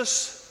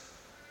Jesus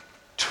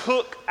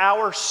took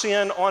our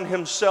sin on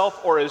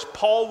himself, or as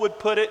Paul would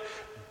put it,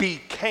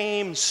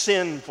 became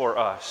sin for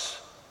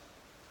us,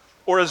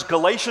 or as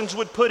Galatians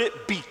would put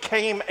it,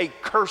 became a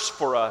curse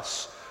for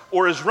us,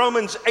 or as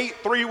Romans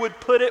 8:3 would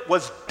put it,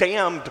 was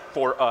damned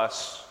for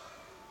us.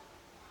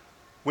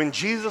 When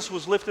Jesus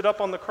was lifted up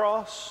on the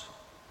cross,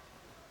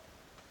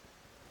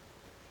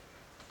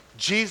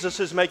 Jesus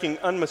is making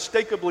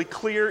unmistakably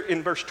clear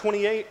in verse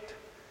 28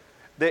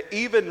 that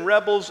even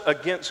rebels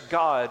against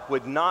God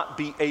would not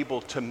be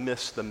able to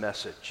miss the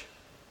message.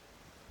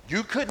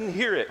 You couldn't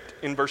hear it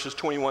in verses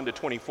 21 to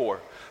 24,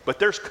 but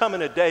there's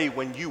coming a day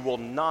when you will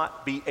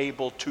not be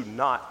able to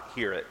not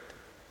hear it.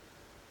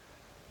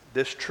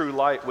 This true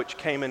light which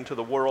came into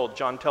the world,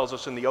 John tells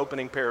us in the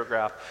opening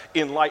paragraph,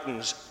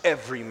 enlightens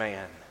every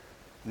man.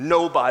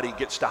 Nobody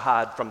gets to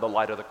hide from the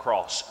light of the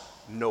cross.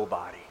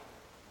 Nobody.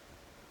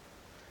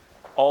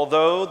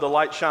 Although the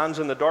light shines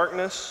in the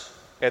darkness,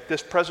 at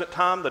this present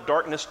time, the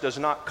darkness does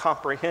not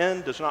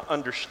comprehend, does not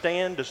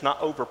understand, does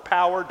not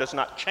overpower, does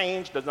not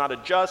change, does not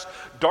adjust.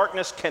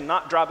 Darkness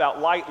cannot drive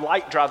out light.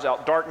 Light drives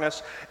out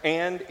darkness.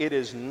 And it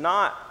is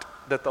not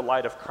that the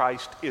light of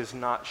Christ is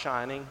not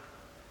shining,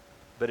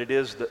 but it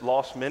is that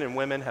lost men and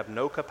women have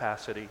no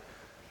capacity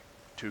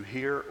to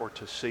hear or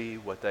to see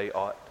what they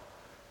ought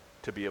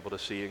to be able to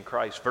see in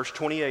Christ. Verse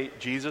 28,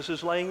 Jesus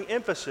is laying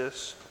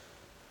emphasis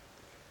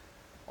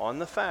on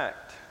the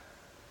fact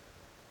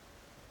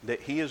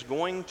that he is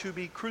going to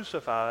be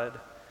crucified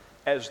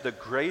as the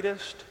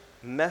greatest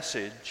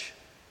message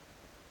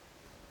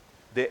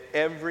that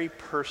every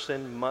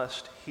person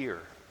must hear.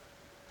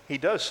 He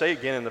does say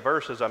again in the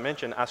verse, as I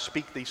mentioned, I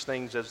speak these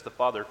things as the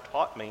Father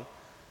taught me.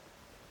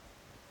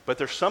 But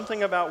there's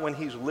something about when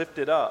he's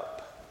lifted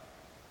up,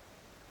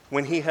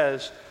 when he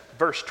has,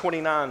 verse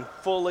 29,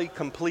 fully,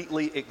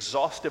 completely,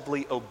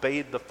 exhaustively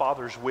obeyed the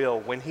Father's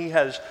will, when he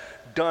has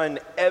done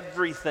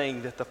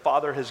everything that the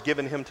Father has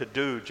given him to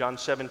do, John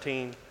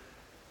 17,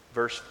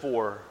 verse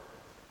 4,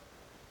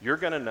 you're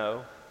going to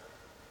know.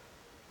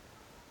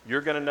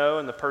 You're going to know,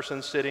 and the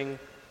person sitting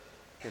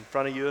in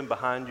front of you and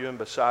behind you and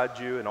beside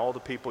you and all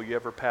the people you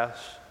ever pass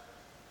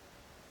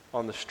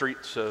on the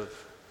streets of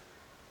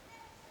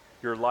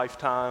your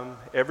lifetime,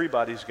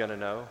 everybody's going to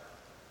know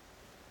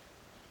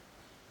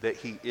that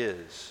he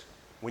is.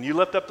 When you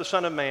lift up the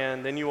Son of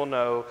Man, then you will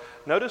know.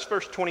 Notice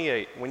verse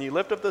 28. When you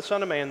lift up the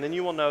Son of Man, then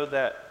you will know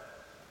that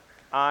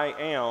I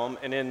am,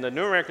 and in the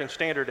New American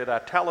Standard, it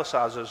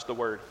italicizes the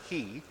word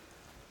he,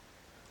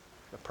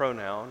 the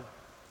pronoun,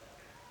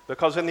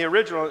 because in the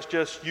original it's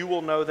just, you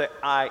will know that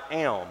I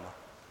am.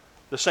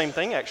 The same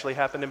thing actually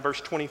happened in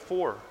verse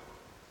 24.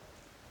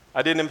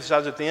 I didn't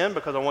emphasize it then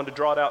because I wanted to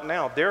draw it out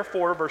now.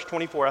 Therefore, verse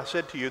 24, I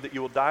said to you that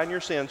you will die in your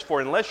sins, for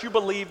unless you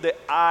believe that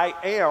I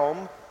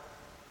am,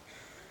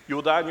 you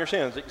will die in your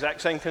sins.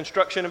 Exact same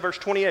construction in verse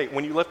 28.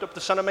 When you lift up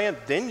the Son of Man,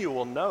 then you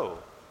will know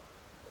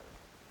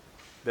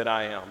that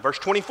I am. Verse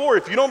 24,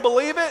 if you don't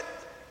believe it,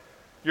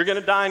 you're going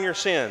to die in your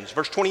sins.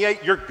 Verse 28,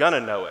 you're going to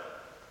know it.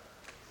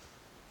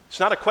 It's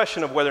not a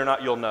question of whether or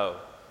not you'll know.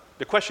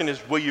 The question is,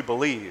 will you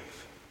believe?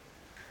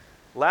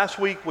 Last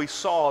week we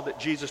saw that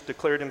Jesus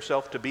declared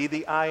himself to be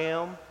the I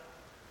am.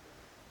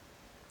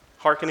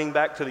 Hearkening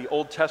back to the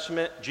Old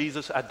Testament,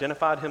 Jesus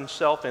identified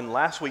himself in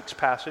last week's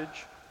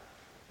passage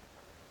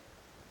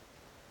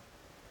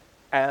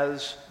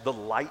as the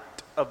light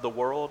of the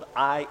world.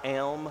 I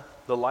am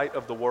the light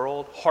of the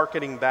world.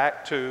 Hearkening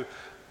back to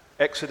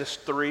Exodus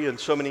 3 and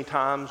so many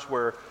times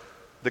where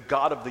the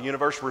God of the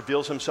universe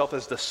reveals himself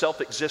as the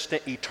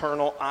self-existent,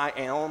 eternal I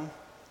am,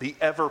 the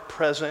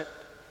ever-present,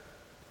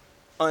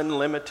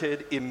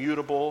 unlimited,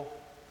 immutable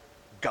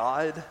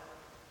God.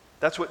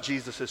 That's what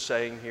Jesus is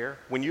saying here.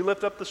 When you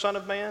lift up the Son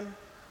of Man,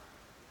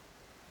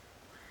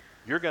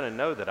 you're going to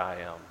know that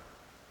I am.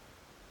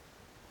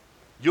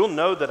 You'll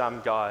know that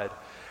I'm God.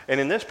 And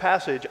in this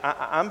passage,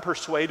 I'm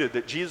persuaded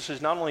that Jesus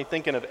is not only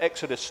thinking of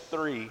Exodus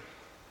 3,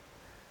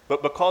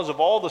 but because of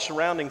all the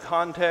surrounding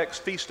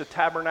context, Feast of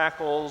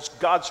Tabernacles,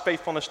 God's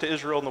faithfulness to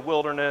Israel in the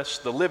wilderness,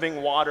 the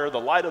living water, the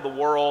light of the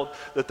world,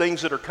 the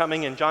things that are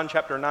coming in John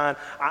chapter 9,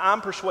 I'm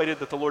persuaded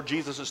that the Lord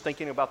Jesus is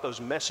thinking about those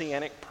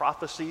messianic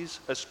prophecies,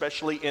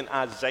 especially in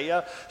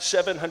Isaiah,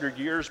 700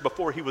 years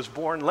before he was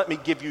born. Let me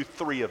give you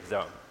 3 of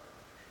them.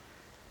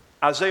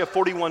 Isaiah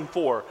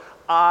 41:4,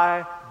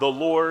 I, the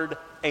Lord,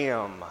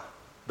 am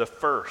the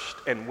first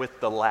and with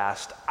the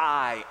last.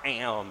 I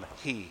am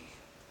he.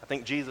 I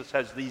think Jesus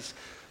has these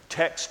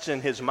texts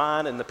in his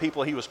mind, and the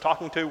people he was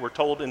talking to were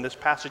told in this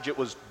passage it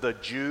was the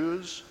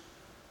Jews.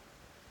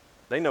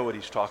 They know what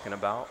he's talking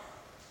about.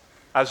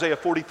 Isaiah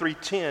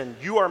 43:10,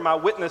 you are my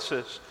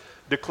witnesses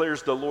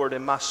declares the Lord,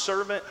 and my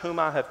servant whom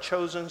I have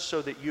chosen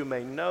so that you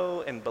may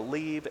know and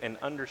believe and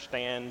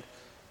understand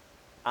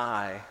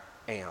I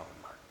am.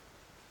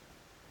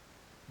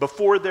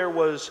 Before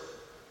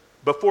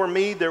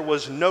me there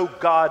was no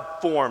God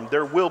formed.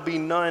 There will be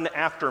none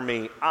after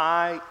me.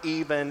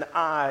 Even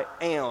I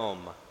am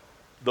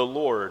the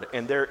Lord,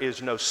 and there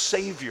is no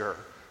Savior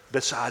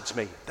besides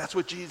me. That's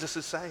what Jesus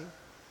is saying.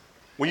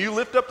 When you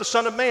lift up the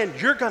Son of Man,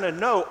 you're going to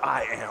know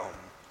I am.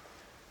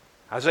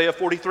 Isaiah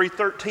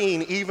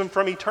 43:13, even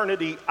from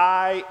eternity,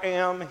 I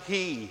am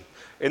He,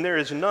 and there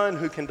is none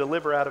who can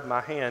deliver out of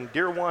my hand.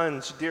 Dear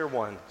ones,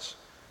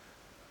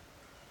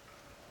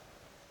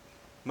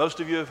 most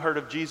of you have heard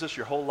of Jesus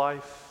your whole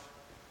life.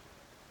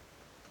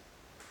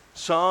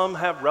 Some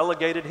have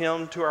relegated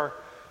him to our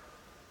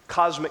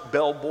cosmic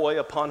bellboy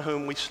upon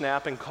whom we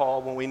snap and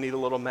call when we need a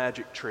little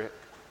magic trick.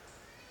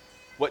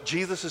 What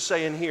Jesus is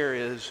saying here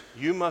is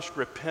you must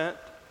repent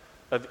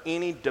of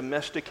any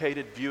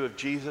domesticated view of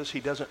Jesus. He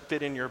doesn't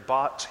fit in your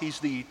box. He's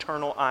the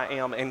eternal I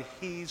am, and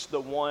he's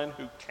the one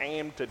who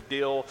came to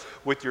deal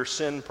with your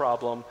sin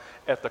problem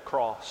at the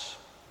cross.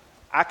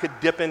 I could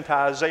dip into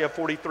Isaiah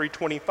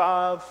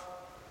 43:25,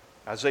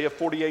 Isaiah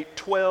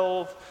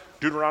 48:12,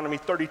 Deuteronomy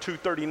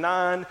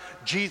 32:39.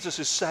 Jesus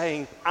is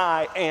saying,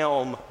 I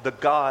am the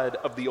God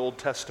of the Old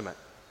Testament.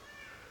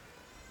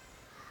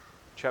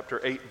 Chapter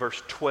 8,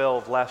 verse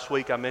 12, last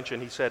week I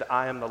mentioned, he said,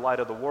 I am the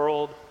light of the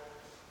world.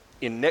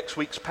 In next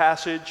week's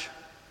passage,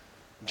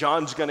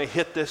 John's going to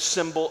hit this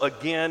symbol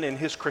again in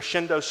his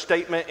crescendo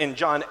statement in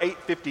John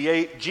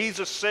 8:58.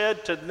 Jesus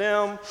said to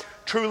them,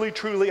 truly,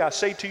 truly, I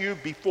say to you,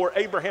 before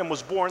Abraham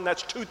was born,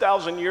 that's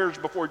 2,000 years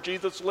before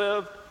Jesus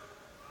lived,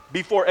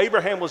 before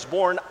Abraham was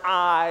born,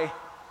 I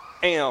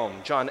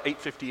am. John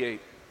 8:58.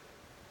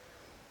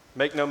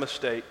 Make no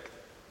mistake,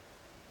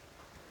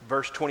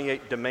 verse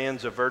 28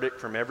 demands a verdict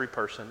from every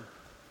person.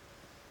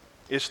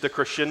 It's the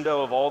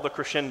crescendo of all the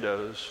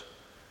crescendos.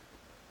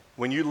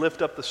 When you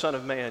lift up the Son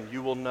of Man,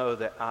 you will know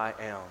that I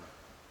am.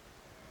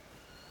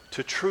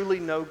 To truly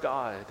know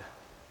God,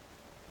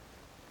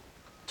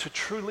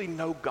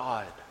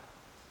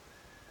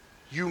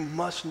 you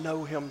must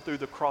know him through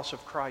the cross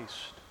of Christ.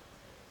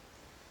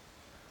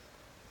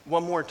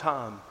 One more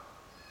time,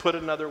 put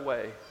another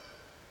way.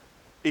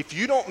 If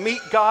you don't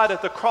meet God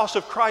at the cross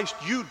of Christ,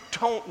 you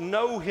don't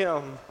know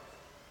him.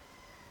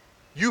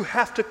 You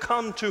have to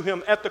come to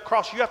him at the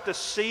cross. You have to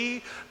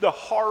see the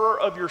horror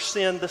of your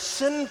sin, the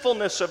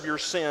sinfulness of your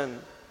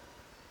sin.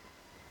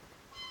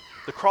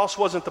 The cross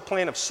wasn't the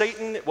plan of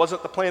Satan. It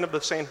wasn't the plan of the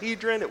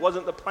Sanhedrin. It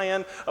wasn't the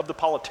plan of the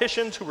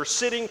politicians who were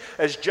sitting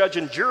as judge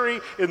and jury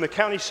in the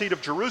county seat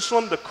of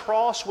Jerusalem. The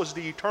cross was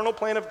the eternal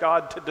plan of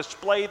God to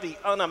display the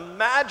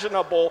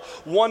unimaginable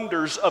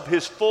wonders of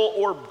his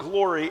full-orbed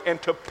glory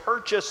and to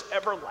purchase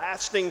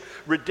everlasting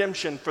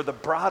redemption for the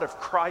bride of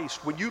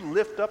Christ. When you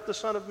lift up the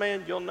Son of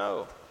Man, you'll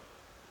know.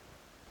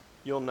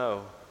 You'll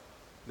know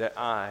that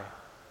I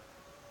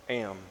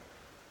am.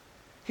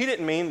 He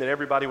didn't mean that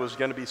everybody was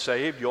going to be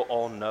saved. You'll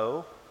all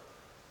know.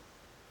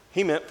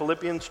 He meant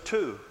Philippians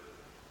 2.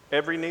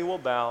 Every knee will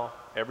bow,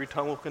 every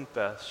tongue will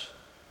confess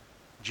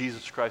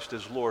Jesus Christ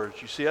is Lord.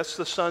 You see, that's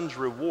the Son's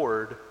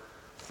reward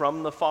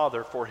from the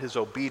Father for his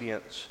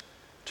obedience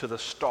to the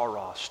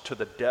staros, to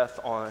the death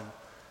on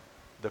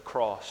the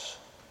cross.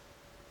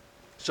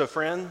 So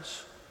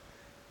friends,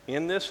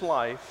 in this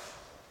life,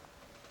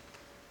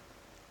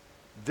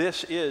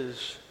 this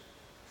is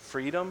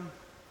freedom.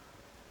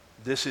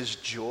 This is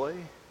joy.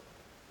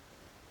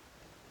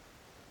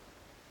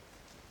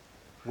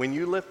 When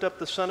you lift up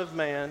the Son of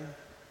Man,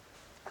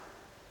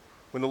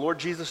 when the Lord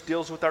Jesus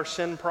deals with our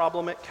sin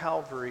problem at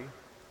Calvary,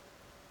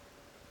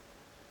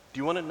 do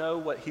you want to know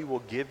what he will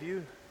give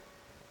you?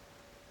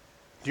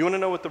 Do you want to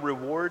know what the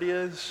reward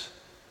is?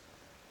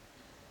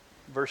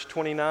 Verse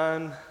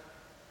 29,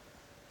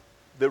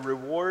 the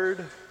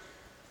reward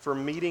for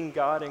meeting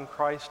God in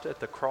Christ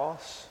at the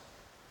cross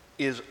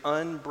is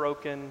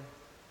unbroken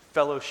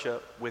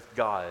fellowship with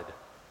God.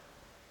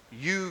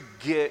 You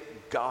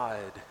get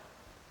God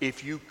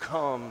if you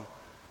come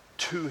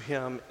to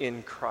him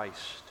in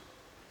Christ.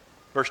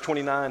 Verse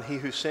 29, he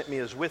who sent me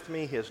is with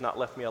me. He has not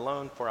left me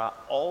alone, for I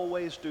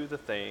always do the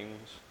things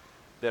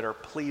that are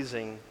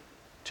pleasing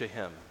to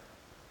him.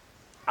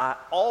 I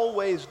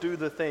always do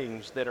the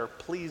things that are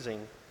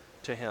pleasing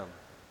to him.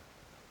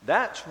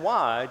 That's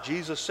why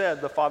Jesus said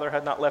the Father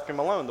had not left him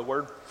alone. The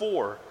word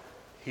for,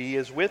 he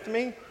is with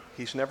me.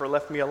 He's never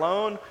left me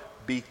alone.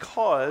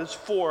 Because,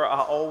 for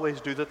I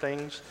always do the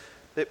things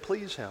that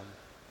please him.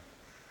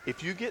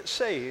 If you get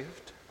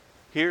saved,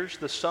 here's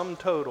the sum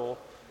total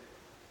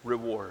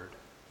reward.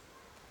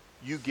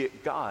 You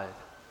get God.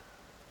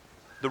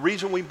 The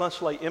reason we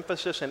must lay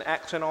emphasis and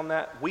accent on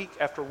that week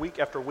after week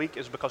after week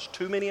is because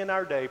too many in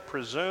our day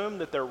presume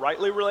that they're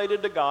rightly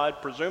related to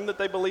God, presume that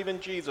they believe in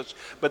Jesus,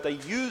 but they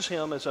use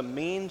him as a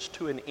means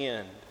to an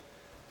end.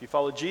 If you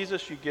follow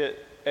Jesus, you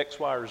get X,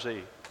 Y, or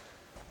Z.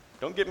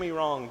 Don't get me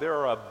wrong, there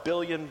are a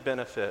billion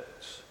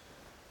benefits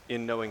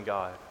in knowing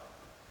God.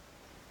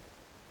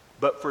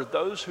 But for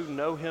those who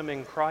know him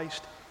in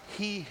Christ,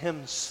 He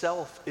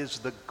himself is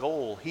the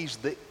goal. He's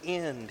the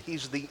end.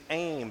 He's the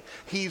aim.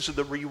 He's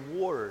the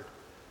reward.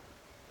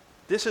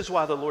 This is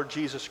why the Lord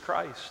Jesus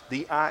Christ,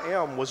 the I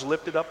Am, was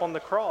lifted up on the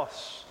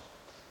cross.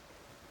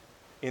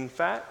 In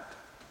fact,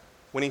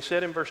 when he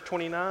said in verse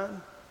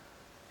 29,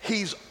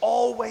 he's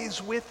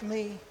always with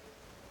me.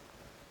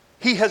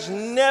 He has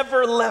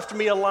never left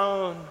me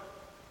alone.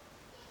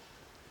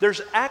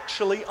 There's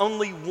actually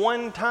only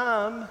one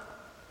time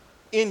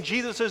in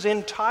Jesus'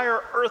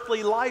 entire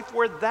earthly life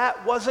where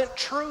that wasn't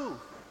true.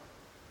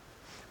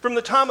 From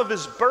the time of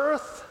his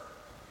birth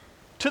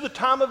to the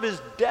time of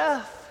his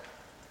death,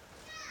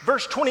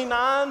 verse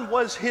 29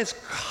 was his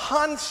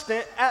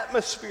constant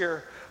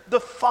atmosphere. The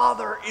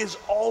Father is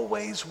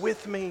always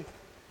with me.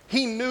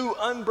 He knew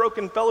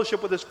unbroken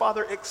fellowship with his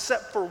Father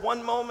except for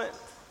one moment.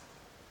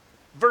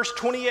 Verse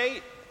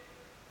 28,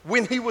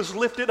 when he was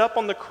lifted up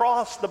on the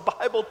cross, the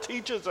Bible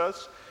teaches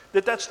us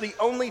that that's the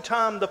only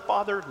time the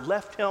Father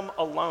left him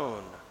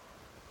alone.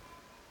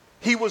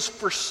 He was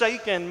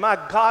forsaken. My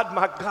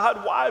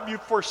God, why have you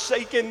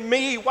forsaken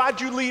me?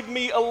 Why'd you leave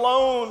me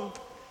alone?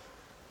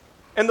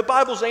 And the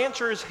Bible's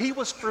answer is he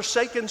was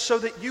forsaken so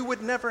that you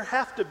would never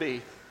have to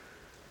be.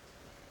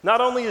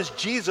 Not only is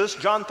Jesus,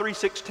 John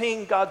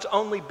 3:16, God's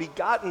only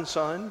begotten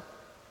Son,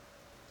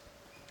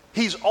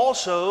 he's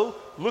also,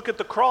 look at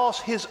the cross,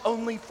 his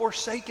only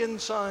forsaken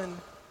Son.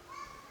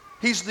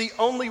 He's the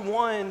only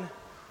one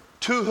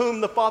to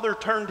whom the Father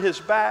turned his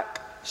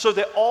back so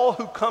that all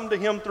who come to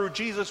him through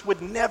Jesus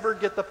would never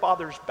get the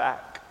Father's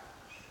back.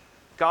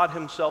 God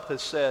himself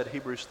has said,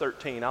 Hebrews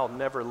 13, I'll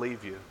never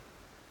leave you.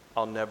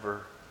 I'll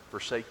never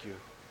forsake you.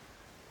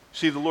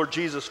 See, the Lord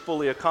Jesus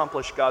fully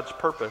accomplished God's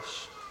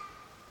purpose.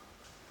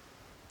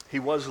 He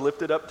was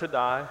lifted up to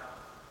die.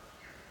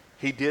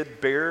 He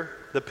did bear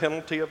the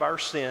penalty of our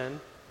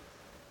sin.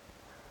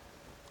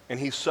 And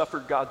he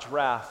suffered God's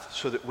wrath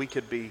so that we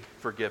could be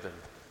forgiven.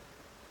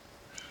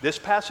 This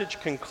passage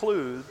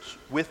concludes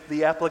with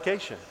the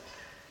application.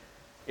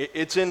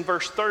 It's in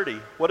verse 30.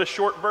 What a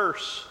short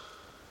verse.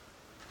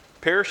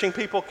 Perishing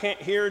people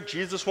can't hear.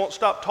 Jesus won't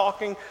stop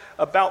talking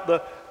about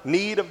the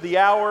need of the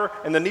hour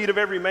and the need of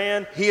every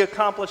man. He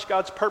accomplished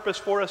God's purpose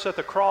for us at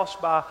the cross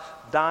by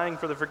dying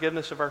for the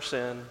forgiveness of our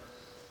sin.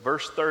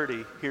 Verse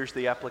 30, here's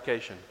the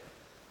application.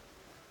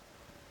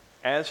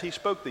 As he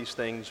spoke these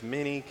things,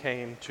 many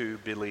came to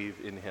believe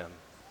in him.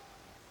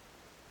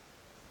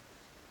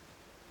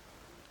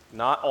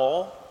 Not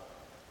all,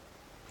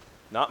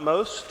 not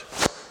most,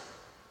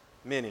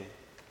 many.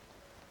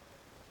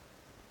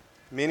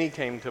 Many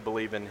came to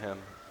believe in him.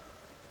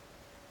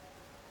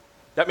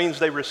 That means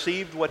they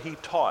received what he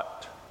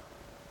taught.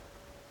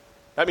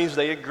 That means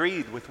they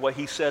agreed with what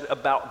he said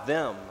about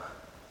them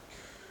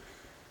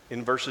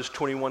in verses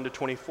 21 to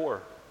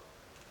 24.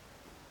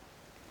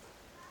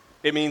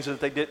 It means that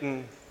they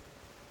didn't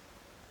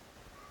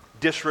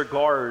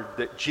disregard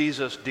that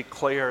Jesus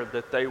declared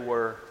that they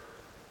were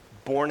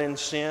born in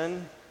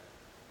sin,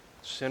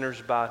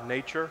 sinners by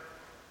nature,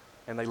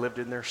 and they lived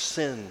in their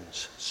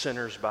sins,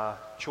 sinners by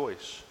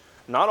choice.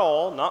 Not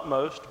all, not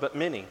most, but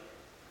many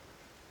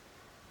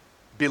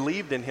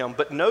believed in him.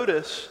 But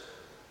notice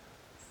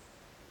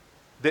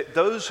that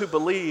those who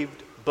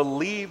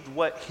believed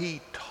what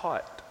he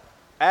taught.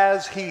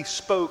 As he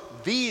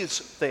spoke these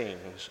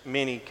things,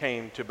 many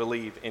came to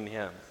believe in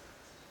him.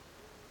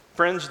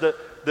 Friends, the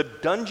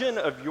dungeon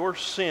of your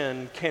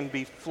sin can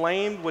be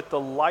flamed with the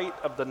light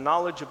of the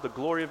knowledge of the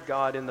glory of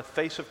God in the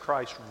face of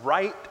Christ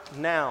right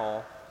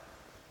now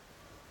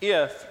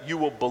if you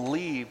will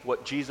believe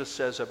what Jesus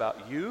says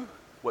about you,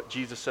 what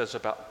Jesus says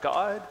about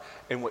God,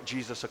 and what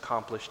Jesus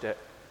accomplished at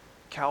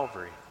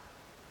Calvary.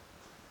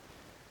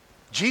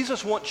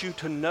 Jesus wants you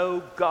to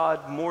know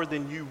God more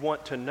than you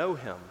want to know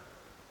him.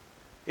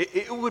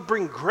 It would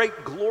bring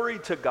great glory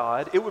to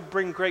God. It would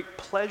bring great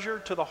pleasure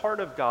to the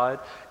heart of God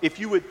if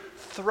you would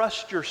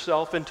thrust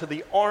yourself into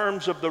the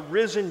arms of the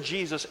risen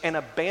Jesus and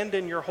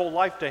abandon your whole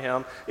life to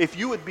him. If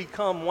you would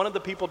become one of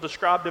the people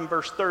described in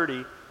verse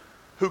 30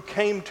 who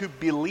came to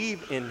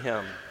believe in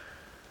him.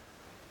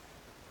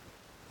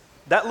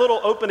 That little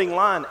opening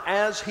line,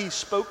 as he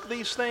spoke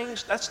these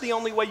things, that's the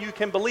only way you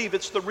can believe.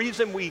 It's the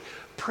reason we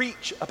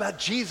preach about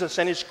Jesus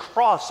and his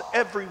cross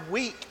every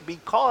week,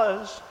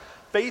 because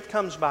faith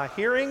comes by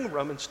hearing,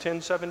 Romans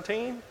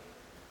 10:17,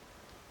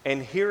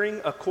 and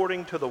hearing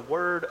according to the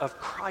word of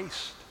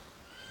Christ.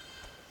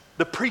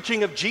 The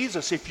preaching of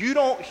Jesus. If you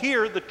don't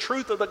hear the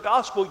truth of the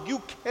gospel,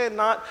 you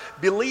cannot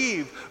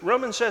believe.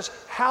 Romans says,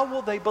 how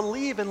will they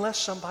believe unless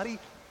somebody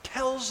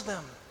tells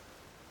them?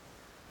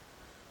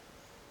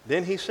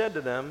 Then he said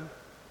to them,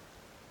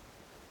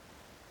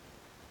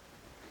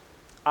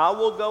 I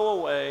will go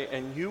away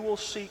and you will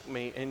seek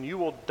me and you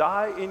will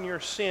die in your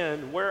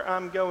sin. Where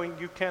I'm going,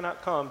 you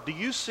cannot come. Do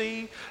you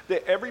see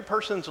that every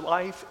person's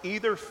life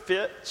either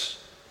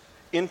fits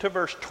into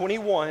verse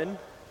 21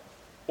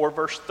 or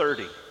verse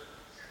 30?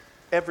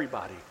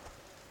 Everybody.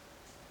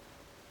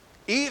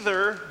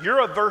 Either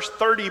you're a verse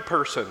 30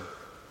 person.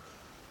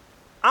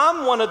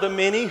 I'm one of the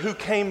many who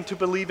came to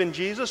believe in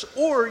Jesus,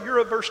 or you're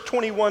a verse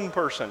 21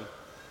 person.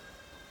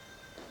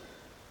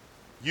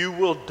 You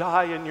will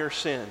die in your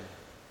sin.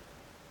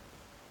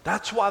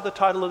 That's why the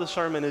title of the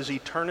sermon is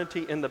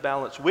Eternity in the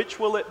Balance. Which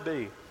will it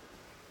be?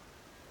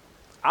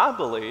 I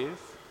believe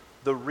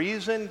the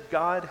reason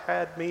God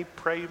had me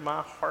pray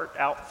my heart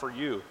out for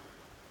you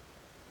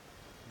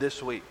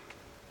this week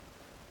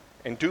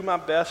and do my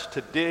best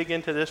to dig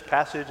into this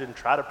passage and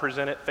try to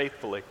present it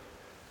faithfully.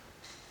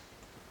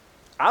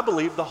 I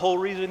believe the whole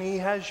reason he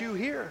has you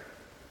here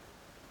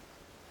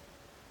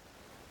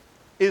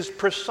is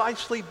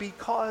precisely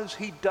because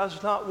he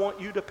does not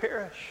want you to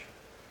perish,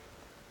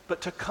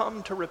 but to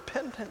come to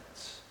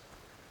repentance.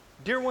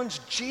 Dear ones,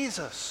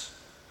 Jesus,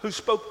 who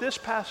spoke this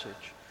passage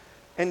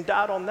and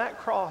died on that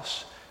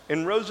cross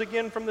and rose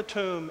again from the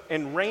tomb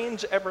and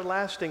reigns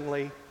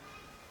everlastingly,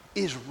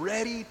 is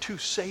ready to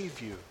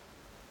save you.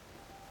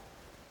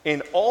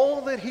 And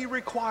all that he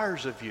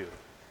requires of you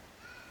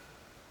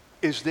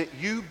is that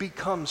you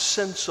become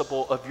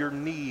sensible of your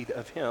need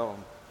of him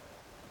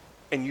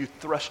and you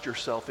thrust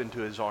yourself into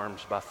his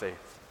arms by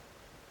faith.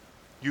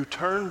 You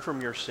turn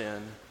from your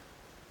sin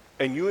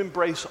and you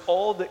embrace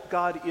all that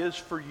God is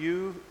for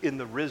you in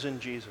the risen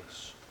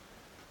Jesus.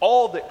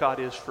 All that God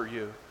is for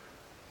you.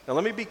 Now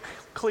let me be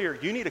clear,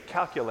 you need a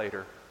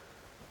calculator.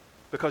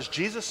 Because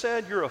Jesus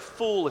said you're a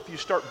fool if you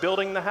start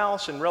building the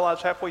house and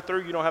realize halfway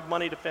through you don't have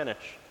money to finish.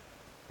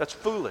 That's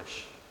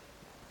foolish.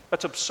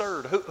 That's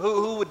absurd.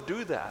 Who would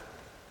do that?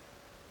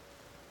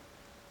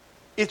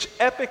 It's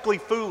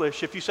epically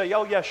foolish if you say,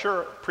 oh yeah,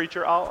 sure,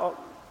 preacher, I'll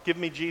give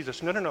me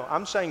Jesus. No.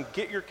 I'm saying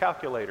get your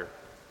calculator.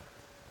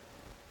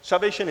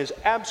 Salvation is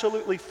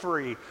absolutely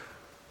free.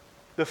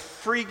 The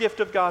free gift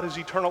of God is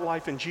eternal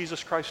life in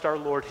Jesus Christ our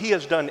Lord. He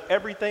has done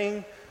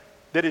everything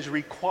that is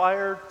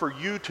required for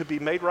you to be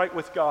made right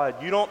with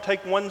God. You don't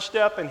take one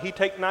step and he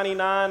take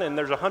 99 and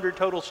there's 100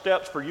 total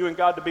steps for you and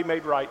God to be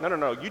made right.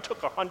 No. You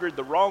took 100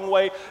 the wrong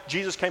way.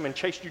 Jesus came and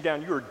chased you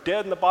down. You were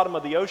dead in the bottom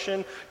of the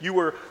ocean. You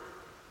were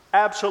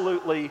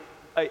absolutely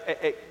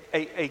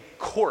a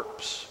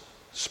corpse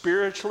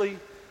spiritually,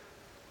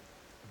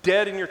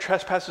 dead in your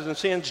trespasses and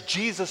sins.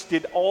 Jesus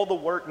did all the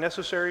work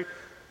necessary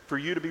for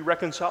you to be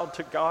reconciled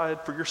to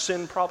God, for your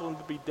sin problem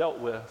to be dealt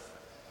with.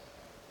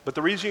 But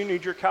the reason you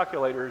need your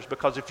calculator is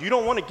because if you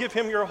don't want to give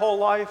him your whole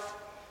life,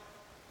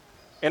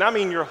 and I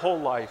mean your whole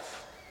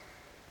life,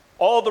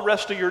 all the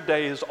rest of your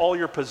days, all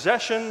your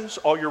possessions,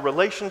 all your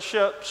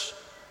relationships,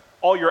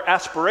 all your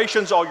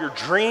aspirations, all your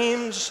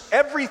dreams,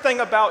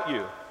 everything about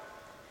you,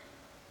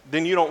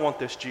 then you don't want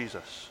this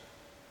Jesus.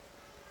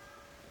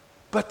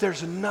 But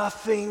there's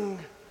nothing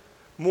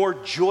more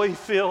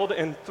joy-filled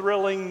and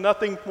thrilling,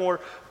 nothing more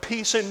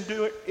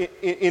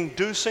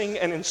peace-inducing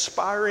and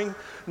inspiring,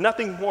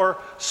 nothing more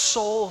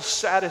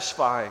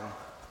soul-satisfying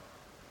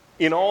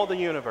in all the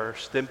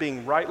universe than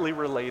being rightly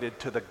related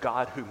to the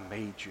God who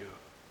made you.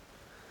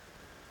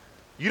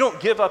 You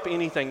don't give up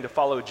anything to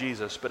follow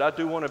Jesus, but I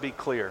do want to be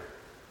clear.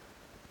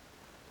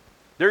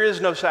 There is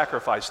no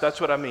sacrifice.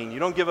 That's what I mean. You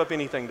don't give up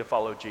anything to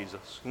follow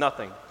Jesus.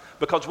 Nothing.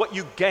 Because what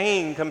you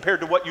gain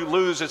compared to what you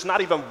lose is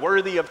not even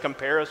worthy of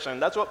comparison.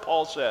 That's what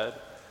Paul said.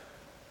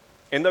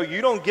 And though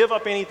you don't give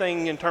up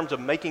anything in terms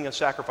of making a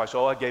sacrifice,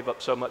 oh, I gave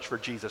up so much for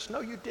Jesus. No,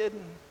 you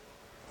didn't.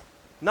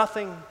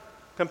 Nothing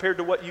compared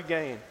to what you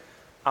gain.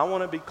 I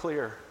want to be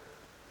clear.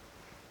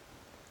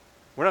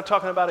 We're not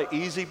talking about an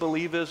easy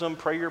believism,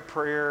 pray your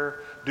prayer,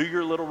 do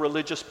your little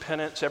religious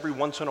penance every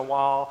once in a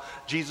while.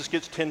 Jesus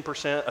gets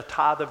 10%, a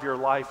tithe of your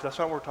life. That's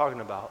not what we're talking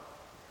about.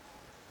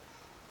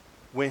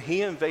 When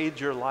he invades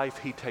your life,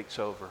 he takes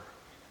over.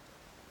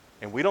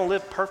 And we don't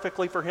live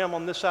perfectly for him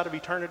on this side of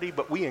eternity,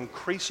 but we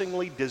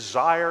increasingly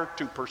desire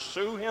to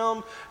pursue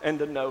him and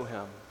to know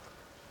him.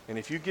 And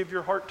if you give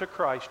your heart to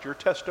Christ, your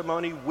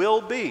testimony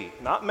will be,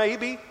 not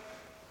maybe,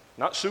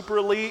 not super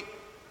elite,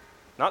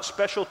 not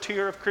special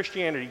tier of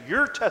Christianity.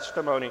 Your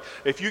testimony,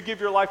 if you give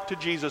your life to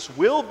Jesus,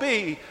 will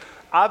be,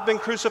 I've been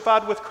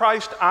crucified with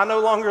Christ. I no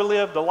longer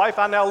live. The life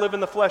I now live in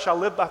the flesh, I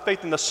live by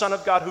faith in the Son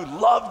of God who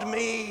loved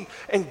me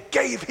and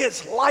gave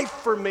his life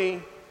for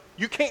me.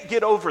 You can't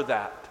get over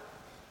that.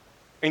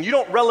 And you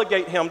don't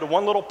relegate him to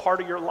one little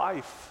part of your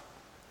life.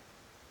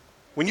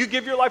 When you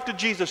give your life to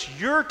Jesus,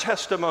 your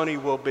testimony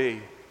will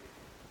be,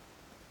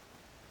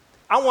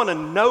 I want to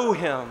know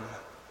him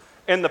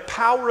and the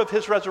power of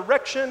his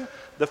resurrection,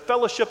 the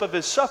fellowship of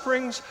his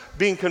sufferings,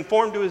 being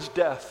conformed to his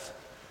death.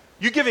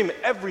 You give him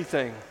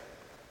everything.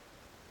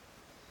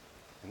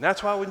 And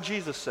that's why when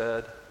Jesus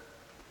said,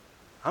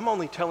 I'm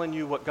only telling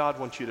you what God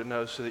wants you to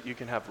know so that you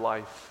can have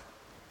life.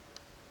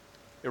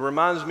 It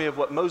reminds me of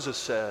what Moses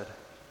said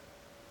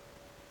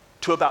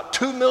to about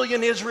 2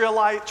 million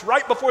Israelites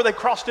right before they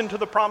crossed into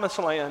the promised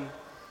land.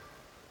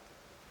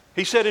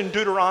 He said in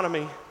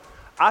Deuteronomy,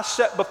 I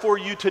set before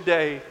you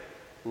today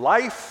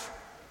life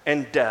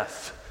and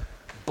death,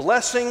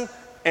 blessing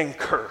and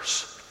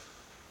curse.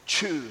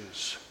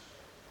 Choose.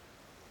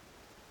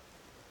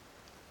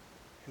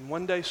 And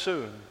one day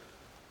soon,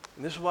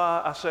 and this is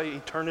why I say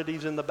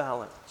eternity's in the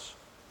balance.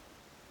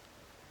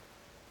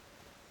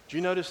 Do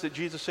you notice that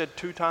Jesus said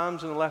 2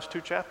 times in the last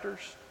 2 chapters?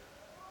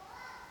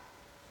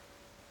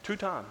 2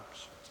 times.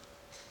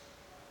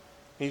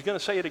 He's going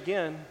to say it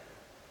again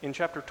in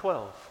chapter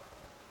 12.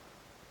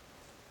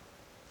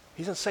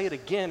 He's going to say it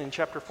again in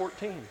chapter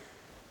 14.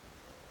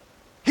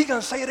 He's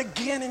going to say it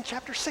again in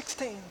chapter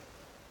 16.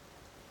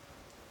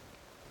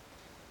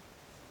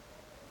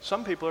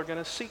 Some people are going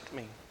to seek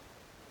me.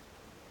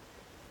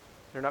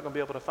 They're not going to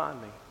be able to find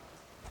me.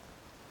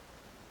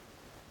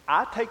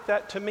 I take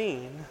that to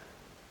mean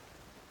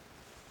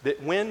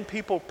that when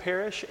people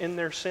perish in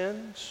their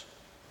sins,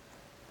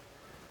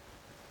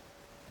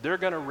 they're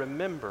going to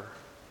remember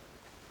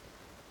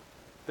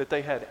that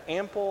they had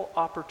ample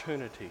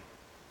opportunity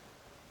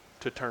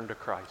to turn to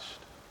Christ,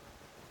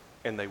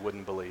 and they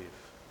wouldn't believe.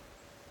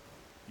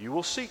 You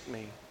will seek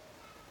me,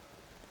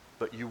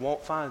 but you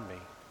won't find me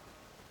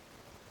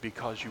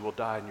because you will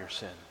die in your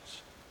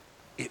sins.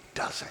 It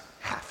doesn't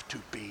have to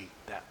be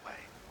that way.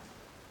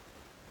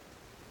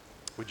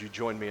 Would you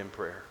join me in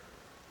prayer?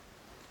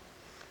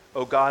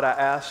 Oh God, I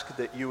ask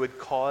that you would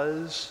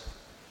cause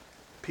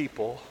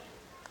people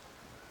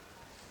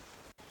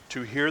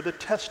to hear the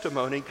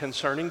testimony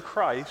concerning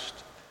Christ,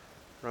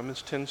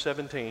 Romans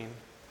 10:17,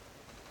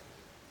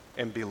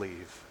 and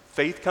believe.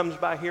 Faith comes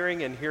by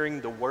hearing, and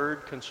hearing the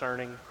word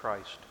concerning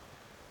Christ.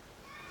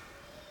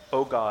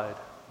 Oh God,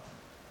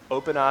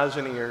 open eyes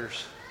and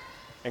ears,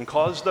 and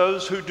cause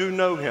those who do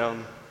know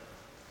him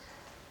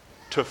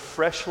to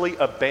freshly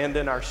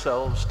abandon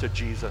ourselves to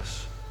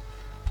Jesus.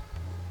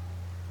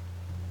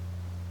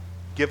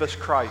 Give us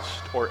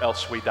Christ, or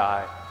else we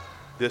die.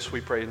 This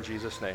we pray in Jesus' name.